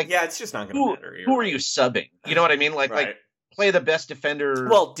 Like, yeah, it's just not going to matter. Who are you subbing? You know what I mean? Like, right. like play the best defender.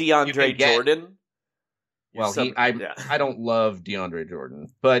 Well, DeAndre Jordan. Well, I don't love DeAndre Jordan,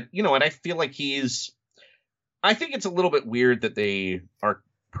 but you know what? I feel like I think it's a little bit weird that they are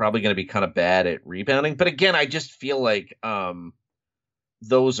probably going to be kind of bad at rebounding. But again, I just feel like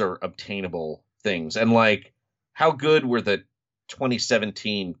those are obtainable things. And like, how good were the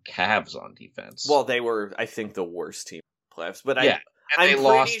 2017 Cavs on defense? Well, they were, I think, the worst team in the playoffs. But And they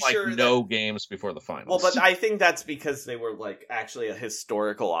lost like no games before the finals. Well, but I think that's because they were like actually a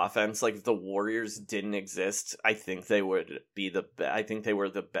historical offense. Like if the Warriors didn't exist, I think they would be I think they were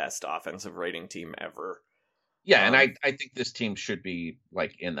the best offensive rating team ever. Yeah, and I think this team should be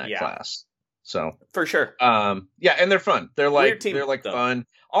like in that class. So for sure. Yeah, and they're fun. They're like though. fun.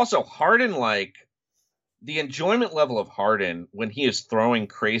 Also, Harden, like the enjoyment level of Harden when he is throwing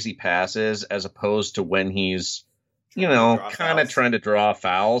crazy passes as opposed to when he's kind of trying to draw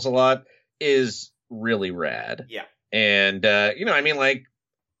fouls a lot is really rad. Yeah. And, I mean, like,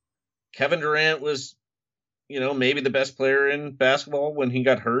 Kevin Durant was, maybe the best player in basketball when he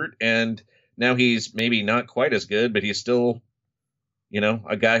got hurt. And now he's maybe not quite as good, but he's still,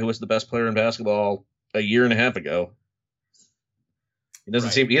 a guy who was the best player in basketball a year and a half ago. He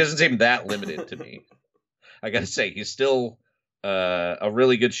doesn't seem that limited to me. I got to say, he's still a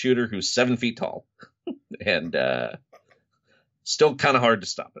really good shooter who's 7 feet tall. And still kind of hard to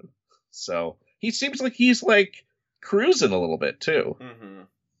stop him. So he seems like he's like cruising a little bit too. Mm-hmm.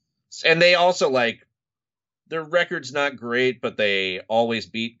 And they also like their record's not great, but they always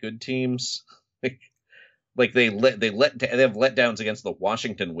beat good teams. Like they have letdowns against the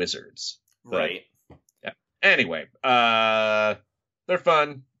Washington Wizards. Right. Yeah. Anyway, they're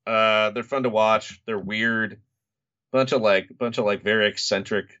fun. They're fun to watch. They're weird. Bunch of very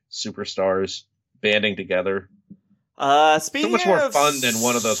eccentric superstars banding together. So much more fun than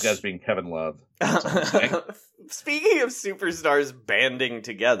one of those guys being Kevin Love. Speaking of superstars banding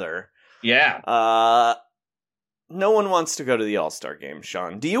together, yeah. No one wants to go to the All-Star game,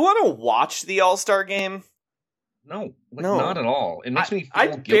 Sean. Do you want to watch the All-Star game? No, not at all. It makes me feel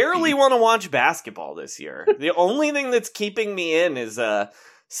guilty. Barely want to watch basketball this year. The only thing that's keeping me in is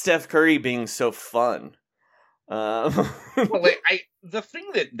Steph Curry being so fun. Well, the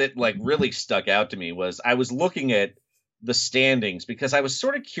thing that like really stuck out to me was I was looking at the standings because I was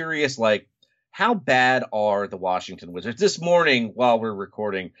sort of curious, like, how bad are the Washington Wizards? This morning, while we're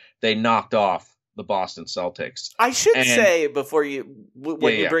recording, they knocked off the Boston Celtics. I should say before you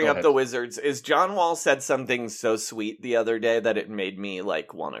bring up the Wizards, is John Wall said something so sweet the other day that it made me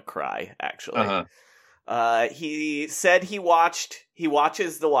like want to cry. Actually, he said he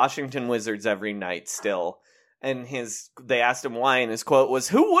watches the Washington Wizards every night still. And they asked him why, and his quote was,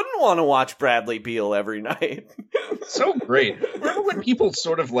 "Who wouldn't want to watch Bradley Beal every night?" So great. Remember when people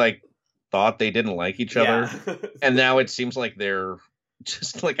sort of like thought they didn't like each other, and now it seems like they're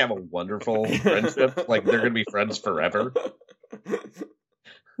just like have a wonderful friendship, like they're gonna be friends forever.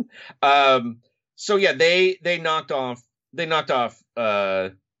 So yeah, they knocked off the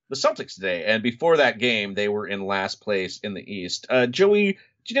Celtics today, and before that game, they were in last place in the East. Joey,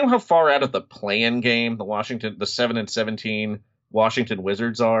 do you know how far out of the play-in game the 7-17 Washington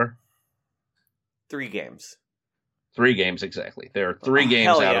Wizards are? 3 games. 3 games exactly. There are 3 games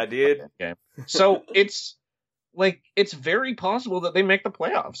hell out yeah, of the dude. game. So it's very possible that they make the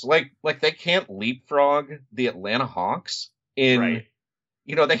playoffs. Like they can't leapfrog the Atlanta Hawks in. Right.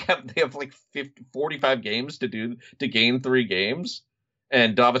 You know, they have like 45 games to gain 3 games,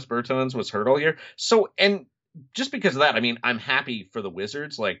 and Davis Bertans was hurt all year. So, and just because of that, I mean, I'm happy for the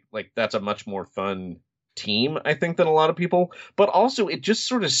Wizards. Like that's a much more fun team, I think, than a lot of people. But also, it just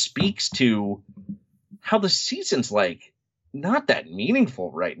sort of speaks to how the season's like not that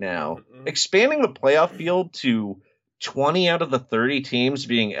meaningful right now. Mm-hmm. Expanding the playoff field to 20 out of the 30 teams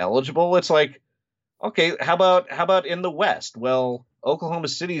being eligible, it's like, okay, how about in the West? Well, Oklahoma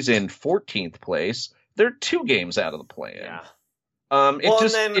City's in 14th place. They're 2 games out of the play-in. Yeah.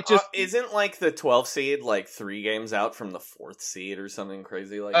 Isn't like the 12th seed like 3 games out from the 4th seed or something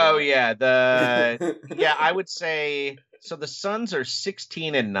crazy like that? Oh yeah, I would say so. The Suns are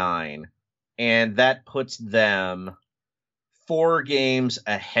 16-9, and that puts them 4 games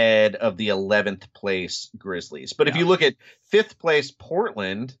ahead of the 11th place Grizzlies. But if you look at 5th place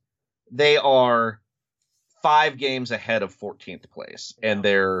Portland, they are 5 games ahead of 14th place, and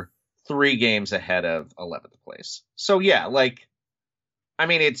they're 3 games ahead of 11th place. So yeah, like, I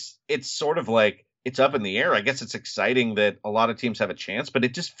mean, it's sort of like it's up in the air. I guess it's exciting that a lot of teams have a chance, but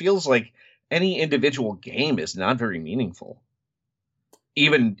it just feels like any individual game is not very meaningful,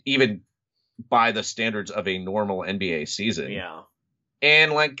 even by the standards of a normal NBA season. Yeah,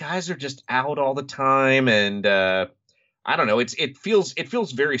 and like guys are just out all the time, and I don't know. It feels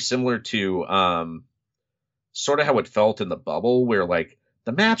very similar to sort of how it felt in the bubble, where like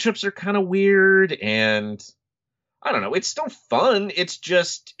the matchups are kind of weird, and I don't know. It's still fun. It's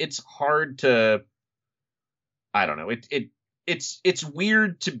just it's hard to. I don't know. It's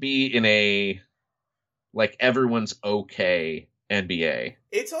weird to be in a like everyone's okay NBA.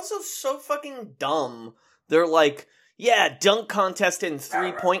 It's also so fucking dumb. They're like, yeah, dunk contest and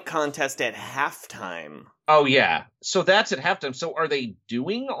 3-point contest at halftime. Oh yeah, so that's at halftime. So are they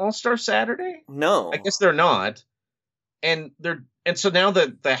doing All-Star Saturday? No, I guess they're not. And so now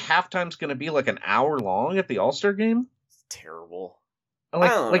the halftime's going to be like an hour long at the All-Star game. It's terrible. Like,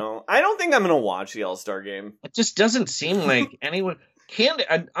 I don't know. I don't think I'm going to watch the All-Star game. It just doesn't seem like anyone can.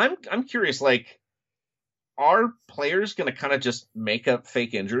 I'm curious. Like, are players going to kind of just make up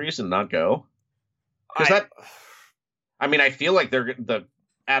fake injuries and not go? Because I feel like the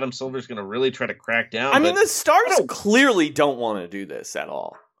Adam Silver's going to really try to crack down. I mean, the Stars clearly don't want to do this at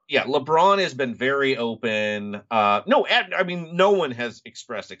all. Yeah, LeBron has been very open. No one has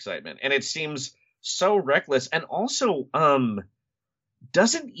expressed excitement, and it seems so reckless, and also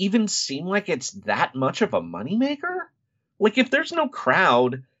doesn't even seem like it's that much of a moneymaker. Like, if there's no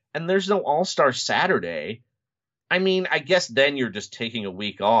crowd and there's no All-Star Saturday, I mean, I guess then you're just taking a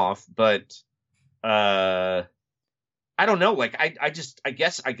week off, but I don't know. Like, I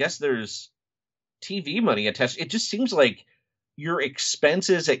guess there's TV money attached. It just seems like your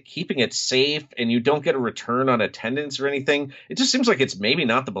expenses at keeping it safe and you don't get a return on attendance or anything. It just seems like it's maybe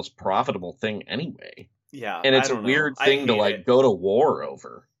not the most profitable thing anyway. Yeah. And it's a weird thing to like go to war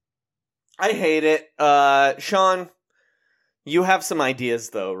over. I hate it. Sean, you have some ideas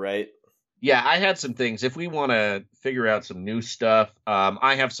though, right? Yeah, I had some things. If we want to figure out some new stuff,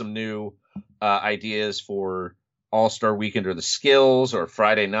 I have some new ideas for All-Star Weekend or the Skills or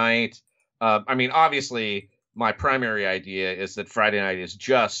Friday night. Obviously, my primary idea is that Friday night is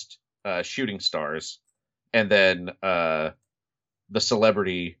just Shooting Stars, and then the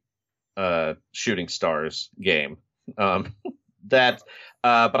Celebrity Shooting Stars game. But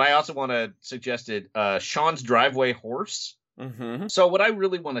I also want to suggest Sean's Driveway Horse. Mm-hmm. So what I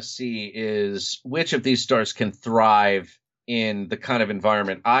really want to see is which of these stars can thrive in the kind of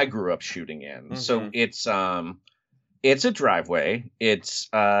environment I grew up shooting in. Mm-hmm. So it's a driveway. It's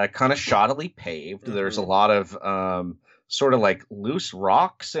kind of shoddily paved. Mm-hmm. There's a lot of sort of like loose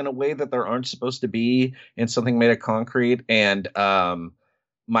rocks in a way that there aren't supposed to be in something made of concrete. And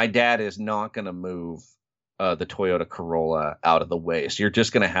my dad is not going to move the Toyota Corolla out of the way. So you're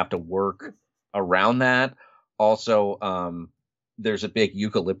just going to have to work around that. Also, there's a big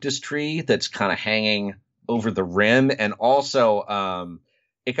eucalyptus tree that's kind of hanging over the rim. And also,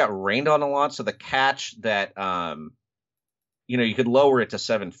 it got rained on a lot. So the catch that, you could lower it to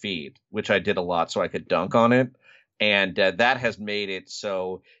 7 feet, which I did a lot so I could dunk on it. And that has made it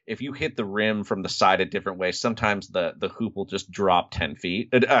so if you hit the rim from the side a different way, sometimes the hoop will just drop 10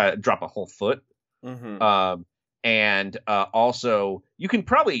 feet, drop a whole foot. And also, you can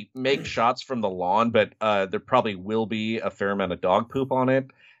probably make shots from the lawn, but there probably will be a fair amount of dog poop on it.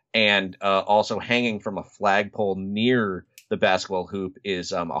 And also hanging from a flagpole near the basketball hoop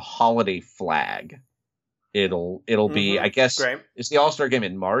is a holiday flag. It'll be, I guess, it's the All-Star game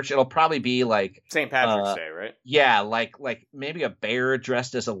in March. It'll probably be like St. Patrick's Day, right? Yeah, like maybe a bear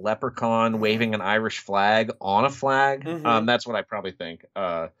dressed as a leprechaun waving an Irish flag on a flag. That's what I probably think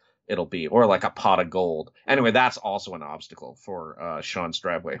it'll be, or like a pot of gold. Anyway, that's also an obstacle for Sean's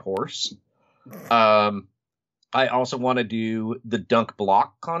driveway horse. I also want to do the dunk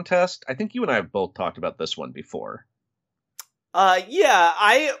block contest. I think you and I have both talked about this one before.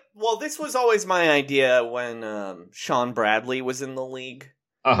 This was always my idea when Sean Bradley was in the league.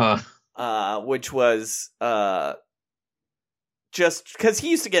 Which was just because he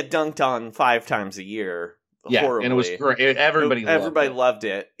used to get dunked on 5 times a year. Yeah, horribly. And it was great. Everybody loved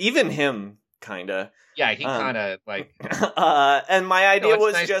it. Even him, kind of. Yeah, he kind of like. And my idea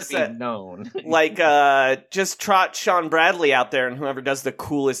was nice just to be that, known. just trot Sean Bradley out there, and whoever does the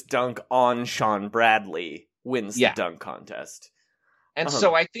coolest dunk on Sean Bradley wins the dunk contest. And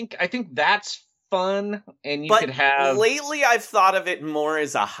so I think that's fun, and you could have. Lately, I've thought of it more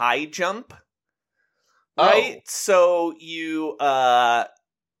as a high jump. Right, so you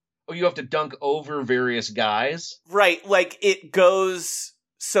you have to dunk over various guys. Right, like it goes.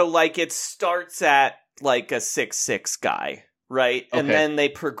 So like it starts at like a 6'6" guy, right? And then they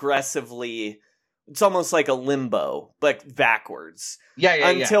progressively, it's almost like a limbo, but backwards.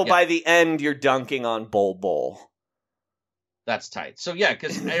 Until by the end you're dunking on Bol. That's tight. So yeah,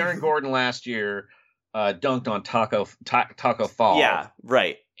 because Aaron Gordon last year dunked on Taco Fall. Yeah,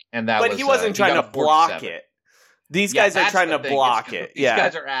 right. And that but was, he wasn't trying to block it. These guys are trying to block it. These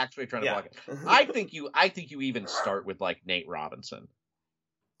guys are actually trying to block it. I think you even start with like Nate Robinson.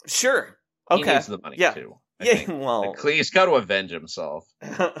 Sure. Okay. He needs the money too. I think. Well, he's got to avenge himself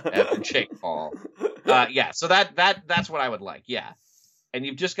after Jake Paul. So that's what I would like. Yeah, and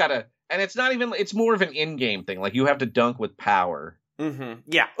you've just got to, and it's not even. It's more of an in-game thing. Like you have to dunk with power.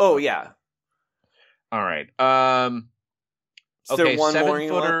 Yeah. Oh yeah. All right. Is there one more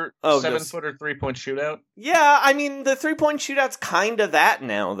you want? 7-footer 3-point shootout. Yeah, I mean the 3-point shootout's kind of that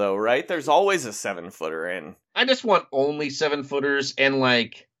now, though, right? There's always a 7-footer in. I just want only 7-footers, and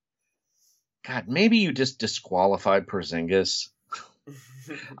like, God, maybe you just disqualified Porzingis.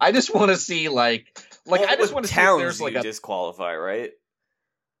 I just want to see I just want to see if there's like a disqualify, right?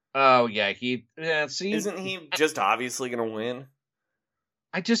 Oh yeah, see, isn't he just obviously going to win?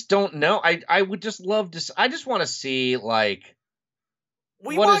 I just don't know. I would just love to. I just want to see like.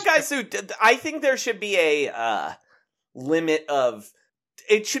 We want guys who. I think there should be a limit of.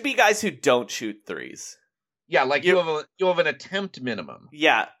 It should be guys who don't shoot threes. Yeah, like you have an attempt minimum.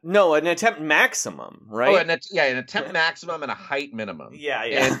 Yeah, no, an attempt maximum, right? Oh, an attempt maximum and a height minimum. Yeah.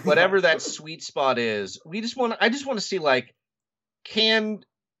 And whatever that sweet spot is, I just want to see like, and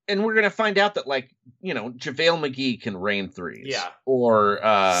we're gonna find out that like JaVale McGee can rain threes. Yeah. Or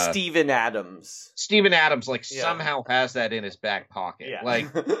Steven Adams somehow has that in his back pocket. Yeah.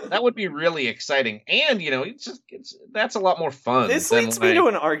 Like that would be really exciting, and that's a lot more fun. This leads me to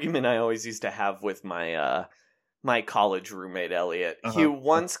an argument I always used to have with my my college roommate Elliot. He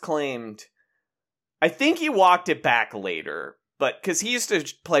once claimed, I think he walked it back later, but because he used to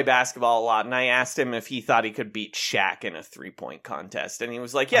play basketball a lot, and I asked him if he thought he could beat Shaq in a 3-point contest, and he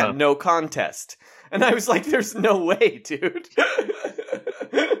was like, yeah, no contest. And I was like, there's no way, dude.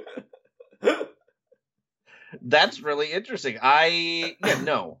 That's really interesting.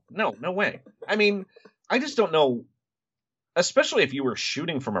 No way. I mean, I just don't know, especially if you were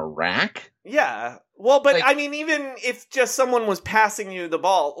shooting from a rack. Yeah. Well, but I mean, even if just someone was passing you the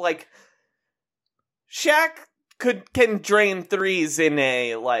ball, like Shaq can drain threes in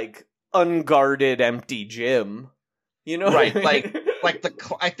a like unguarded empty gym, right? like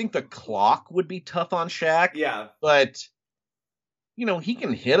I think the clock would be tough on Shaq. Yeah, but he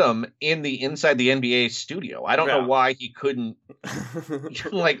can hit them inside the NBA studio. I don't know why he couldn't.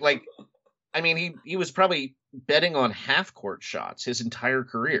 I mean, he was probably betting on half court shots his entire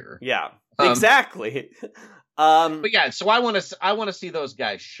career. Yeah, exactly. But yeah, so I want to see those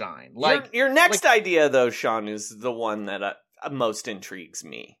guys shine. Like your next idea, though, Sean, is the one that most intrigues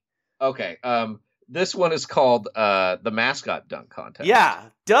me. Okay, this one is called the mascot dunk contest. Yeah,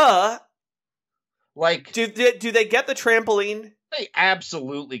 duh. Like, do they get the trampoline? They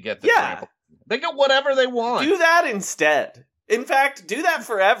absolutely get the trampoline. They get whatever they want. Do that instead. In fact, do that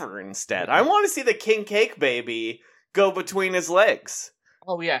forever instead. I want to see the king cake baby go between his legs.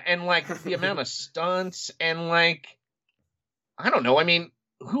 Oh, yeah, and, like, the amount of stunts, and, like, I don't know, I mean,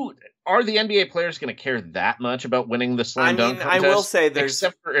 are the NBA players going to care that much about winning the slam dunk contest? I will say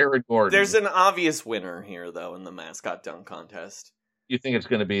except for Aaron Gordon. There's an obvious winner here, though, in the mascot dunk contest. You think it's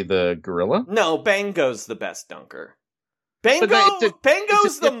going to be the gorilla? No, Bango's the best dunker.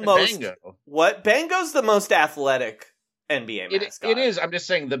 Bango's the most. Bango. What? Bango's the most athletic NBA mascot. It is. I'm just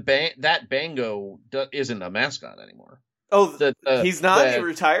saying that Bango isn't a mascot anymore. Oh, he's not? He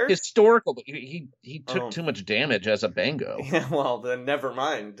retired? Historical, but he took too much damage as a Bango. Yeah, well, then never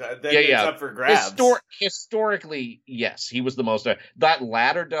mind. Then it's up for grabs. Historically, yes, he was the most... that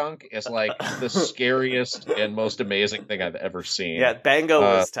ladder dunk is like the scariest and most amazing thing I've ever seen. Yeah, Bango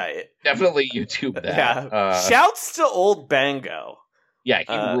was tight. Definitely YouTube that. Yeah. Shouts to old Bango. Yeah,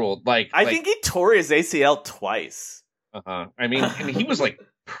 he ruled. I think he tore his ACL twice. I mean, he was like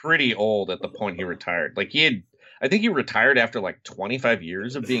pretty old at the point he retired. Like I think he retired after like 25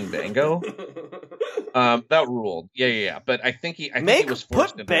 years of being Bango. That ruled. Yeah. But I think he was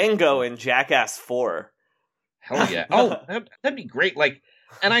forced put Bango in Jackass 4. Hell yeah. Oh, that'd be great. Like,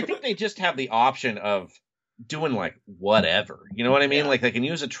 and I think they just have the option of doing like whatever. You know what I mean? Yeah. Like they can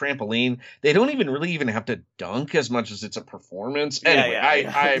use a trampoline. They don't really have to dunk as much as it's a performance. Anyway,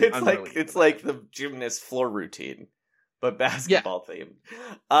 it's like the gymnast floor routine, but basketball themed.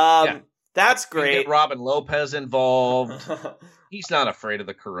 That's great. Get Robin Lopez involved. He's not afraid of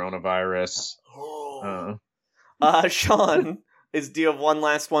the coronavirus. Sean, do you have one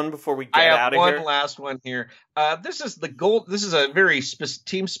last one before we get out of here? I have one last one here. This is a very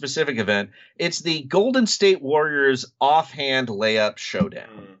team specific event. It's the Golden State Warriors offhand layup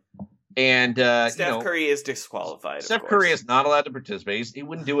showdown. And Steph Curry is disqualified. Steph Curry is not allowed to participate. He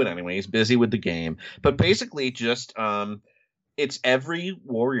wouldn't do it anyway. He's busy with the game. But basically, just it's every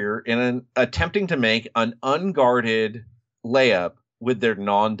Warrior attempting to make an unguarded layup with their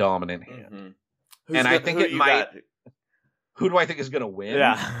non-dominant hand. Mm-hmm. And I think it might. Who do I think is going to win?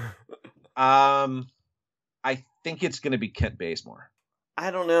 Yeah. I think it's going to be Kent Bazemore.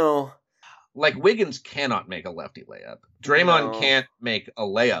 I don't know. Like Wiggins cannot make a lefty layup. Draymond can't make a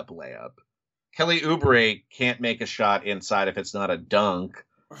layup. Kelly Oubre can't make a shot inside if it's not a dunk.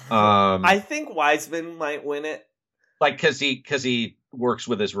 I think Wiseman might win it. Like, because he works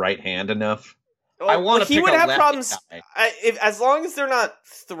with his right hand enough. Well, I want to. He would have problems as long as they're not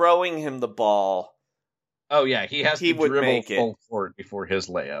throwing him the ball. Oh yeah, he has to dribble full court before his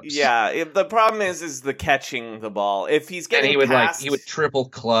layups. Yeah, the problem is the catching the ball. If he's getting he would triple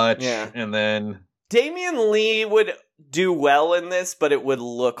clutch, and then Damian Lee would do well in this, but it would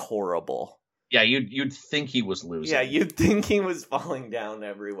look horrible. Yeah, you'd think he was losing. Yeah, you'd think he was falling down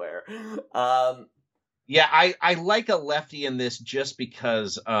everywhere. Yeah, I like a lefty in this just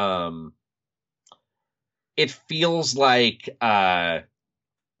because it feels like a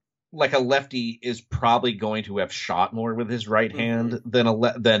lefty is probably going to have shot more with his right hand than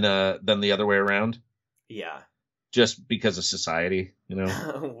the other way around. Yeah, just because of society, you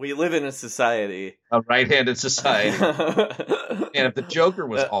know. We live in a society, a right-handed society. And if the Joker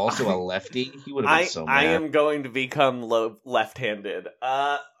was also a lefty, he would have been so mad. I am going to become left-handed.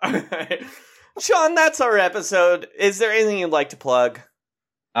 Sean, that's our episode. Is there anything you'd like to plug?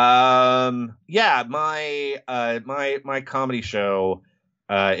 Yeah, my comedy show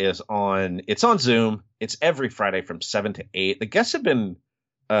is on Zoom. It's every Friday from 7 to 8. The guests have been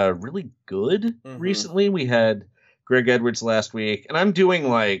really good recently. We had Greg Edwards last week, and I'm doing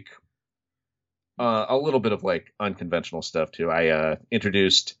like a little bit of like unconventional stuff too. I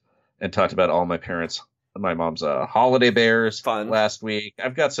introduced and talked about all my mom's holiday bears last week.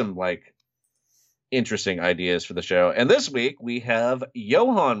 I've got some like interesting ideas for the show. And this week we have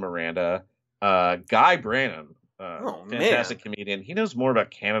Johan Miranda, Guy Branum, fantastic comedian. He knows more about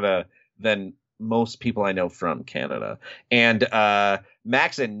Canada than most people I know from Canada. And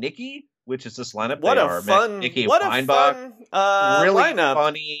Max and Nikki, which is this lineup. What a fun really lineup.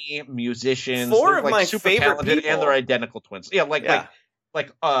 Funny musicians. Four they're, of like, my super favorite talented, people. and they're identical twins. Yeah,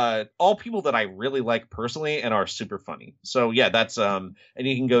 like all people that I really like personally and are super funny. So yeah, that's and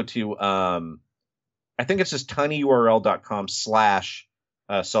you can go to I think it's just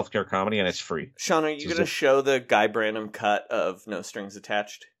tinyurl.com/selfcare comedy, and it's free. Sean, are you going to show the Guy Branum cut of No Strings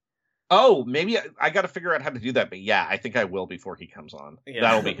Attached? Oh, maybe I got to figure out how to do that, but yeah, I think I will before he comes on. Yeah.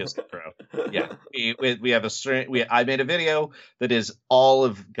 That'll be his intro. Yeah, we have I made a video that is all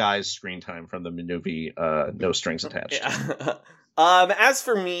of Guy's screen time from the movie No Strings Attached. Yeah. As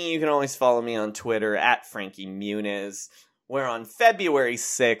for me, you can always follow me on Twitter at Frankie Muniz, where on February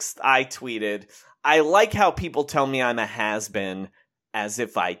 6th I tweeted, "I like how people tell me I'm a has-been, as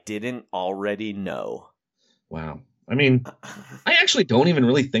if I didn't already know." Wow. I mean, I actually don't even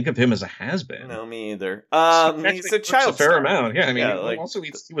really think of him as a has-been. No, me either. He's a child a fair star. amount. Yeah, I mean, Yeah, also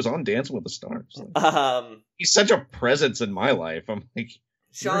he was on Dancing with the Stars. Like, he's such a presence in my life. I'm like,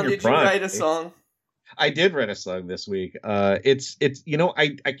 Sean, did you write a song? I did write a song this week. It's I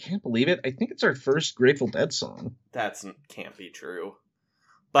can't believe it. I think it's our first Grateful Dead song. That can't be true.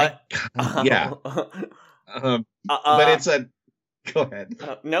 But yeah. But it's a. Go ahead.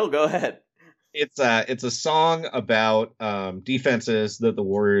 No, go ahead. It's a song about defenses that the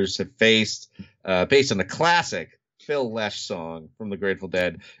Warriors have faced, based on a classic Phil Lesh song from the Grateful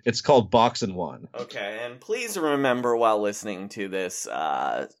Dead. It's called Boxin' One. Okay, and please remember while listening to this,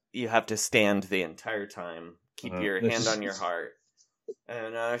 you have to stand the entire time. Keep your hand on your heart.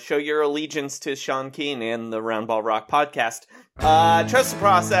 And show your allegiance to Sean Keane and the Roundball Rock podcast. Trust the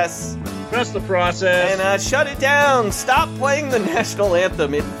process. Trust the process. And shut it down. Stop playing the national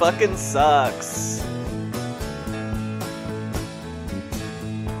anthem. It fucking sucks.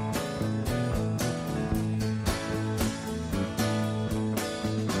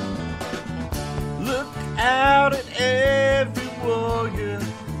 Look out at every warrior,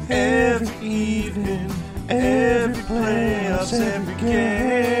 every evening, every playoffs, every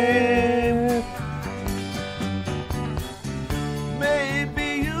game.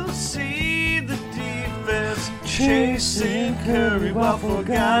 Maybe you'll see the defense chasing Curry while four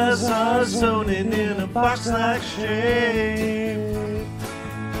guys are zoning in a box like shame.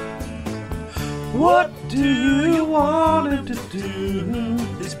 What do you want him to do?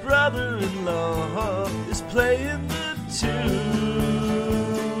 His brother-in-law is playing the tune.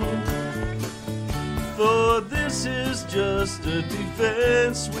 For this is just a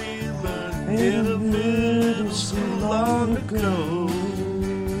defense we learned in a middle school long ago.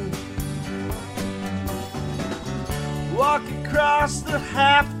 Walk across the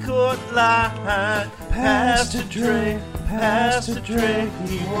half-court line, pass to Drake, pass to Drake,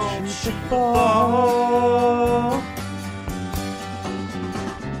 he won't shoot the ball.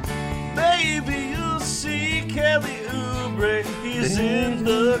 Maybe you'll see Kelly Oubre, he's in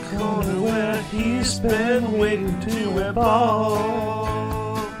the corner where he's been waiting to wear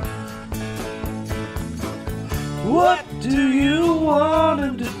ball. What do you want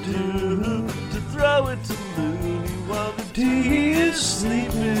him to do? To throw it to Looney while the D is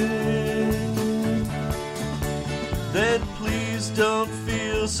sleeping? Then please don't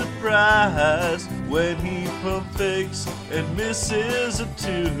feel surprised when he pump fakes and misses a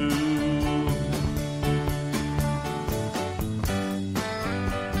two.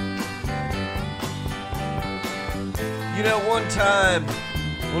 You know, one time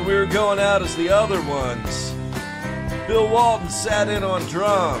when we were going out as the other ones, Bill Walton sat in on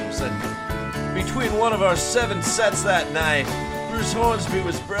drums, and between one of our 7 sets that night, Bruce Hornsby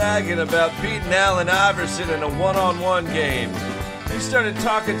was bragging about beating Allen Iverson in a one-on-one game. He started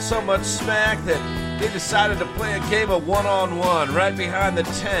talking so much smack that they decided to play a game of one-on-one right behind the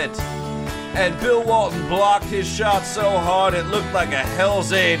tent. And Bill Walton blocked his shot so hard it looked like a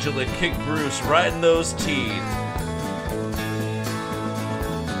Hell's Angel had kicked Bruce right in those teeth.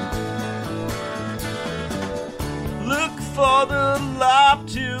 Look for the lob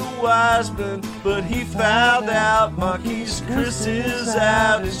to Wiseman, but he fouled out. Marquise Chris is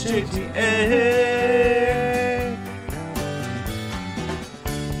out as JTA.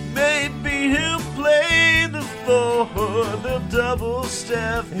 Maybe he'll play the 4, they'll double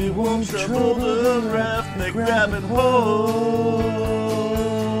Steph. He won't trouble the ref, they grab and hold.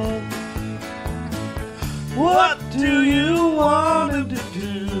 What do you want him to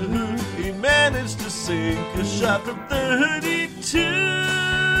do? He managed to sink a shot from 32.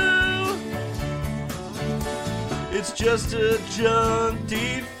 It's just a junk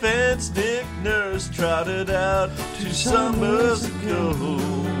defense Nick Nurse trotted out 2 summers ago.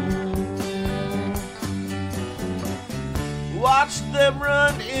 Watch them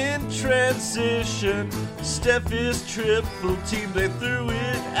run in transition. Steph is triple team, they threw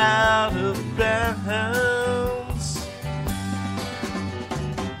it out of bounds.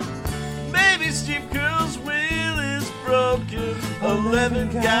 Maybe Steve Kerr's will is broken. 11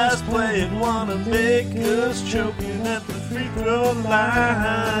 guys playing, wanna make us choking at the free throw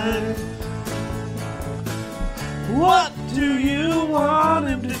line. What do you want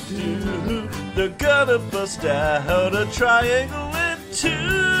him to do? They're gonna bust out a triangle and 2.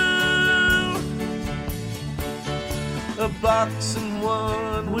 A boxing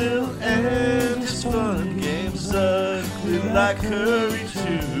 1 will end his fun games ugly like Curry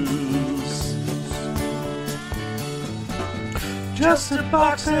 2s. Just a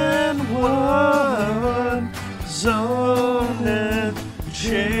boxing 1, zone and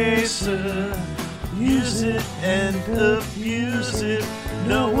chaser. use it and abuse it.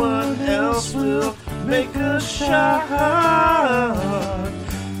 No one else will make us shine.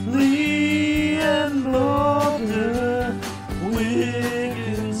 Lee and Lauder,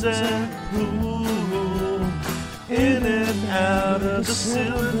 Wiggins and Poole, in and out of the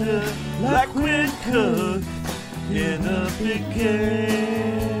cylinder like Quinn Cook in a big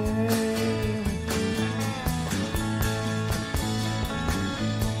game.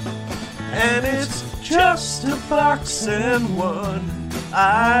 And it's just a box and one.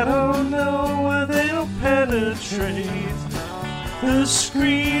 I don't know where they'll penetrate. The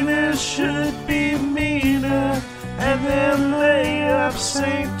screeners should be meaner, and their layups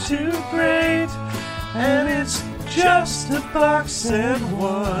ain't too great. And it's just a box and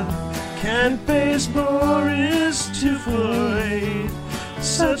one. Kent Bazemore is 2 for 8.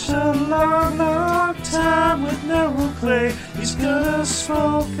 Such a long, long time with no Clay. He's gonna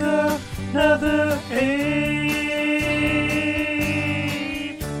smoke another 8.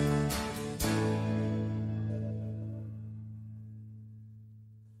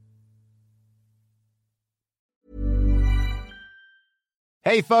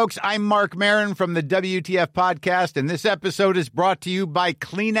 Hey folks, I'm Mark Maron from the WTF Podcast, and this episode is brought to you by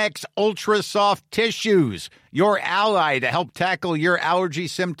Kleenex Ultra Soft Tissues, your ally to help tackle your allergy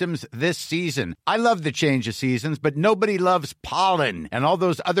symptoms this season. I love the change of seasons, but nobody loves pollen and all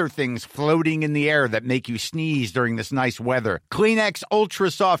those other things floating in the air that make you sneeze during this nice weather. Kleenex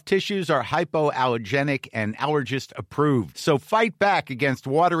Ultra Soft Tissues are hypoallergenic and allergist approved, so fight back against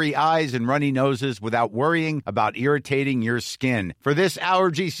watery eyes and runny noses without worrying about irritating your skin. For this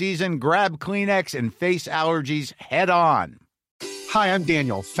allergy season, grab Kleenex and face allergies head on. Hi, I'm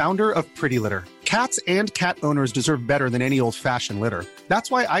Daniel, founder of Pretty Litter. Cats and cat owners deserve better than any old-fashioned litter. That's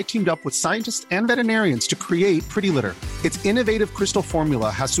why I teamed up with scientists and veterinarians to create Pretty Litter. Its innovative crystal formula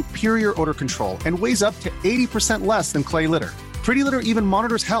has superior odor control and weighs up to 80% less than clay litter. Pretty Litter even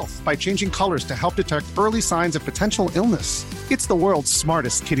monitors health by changing colors to help detect early signs of potential illness. It's the world's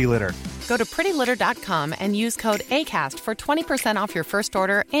smartest kitty litter. Go to prettylitter.com and use code ACAST for 20% off your first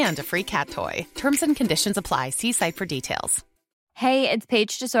order and a free cat toy. Terms and conditions apply. See site for details. Hey, it's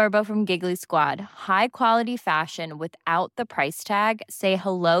Paige DeSorbo from Giggly Squad. High quality fashion without the price tag. Say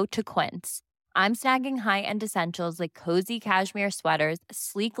hello to Quince. I'm snagging high-end essentials like cozy cashmere sweaters,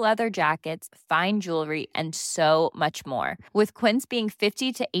 sleek leather jackets, fine jewelry, and so much more. With Quince being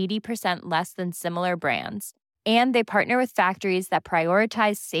 50 to 80% less than similar brands. And they partner with factories that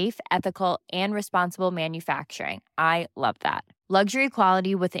prioritize safe, ethical, and responsible manufacturing. I love that. Luxury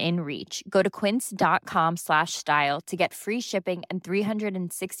quality within reach. Go to quince.com/style to get free shipping and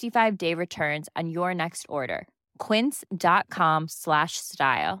 365-day returns on your next order.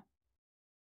 Quince.com/style.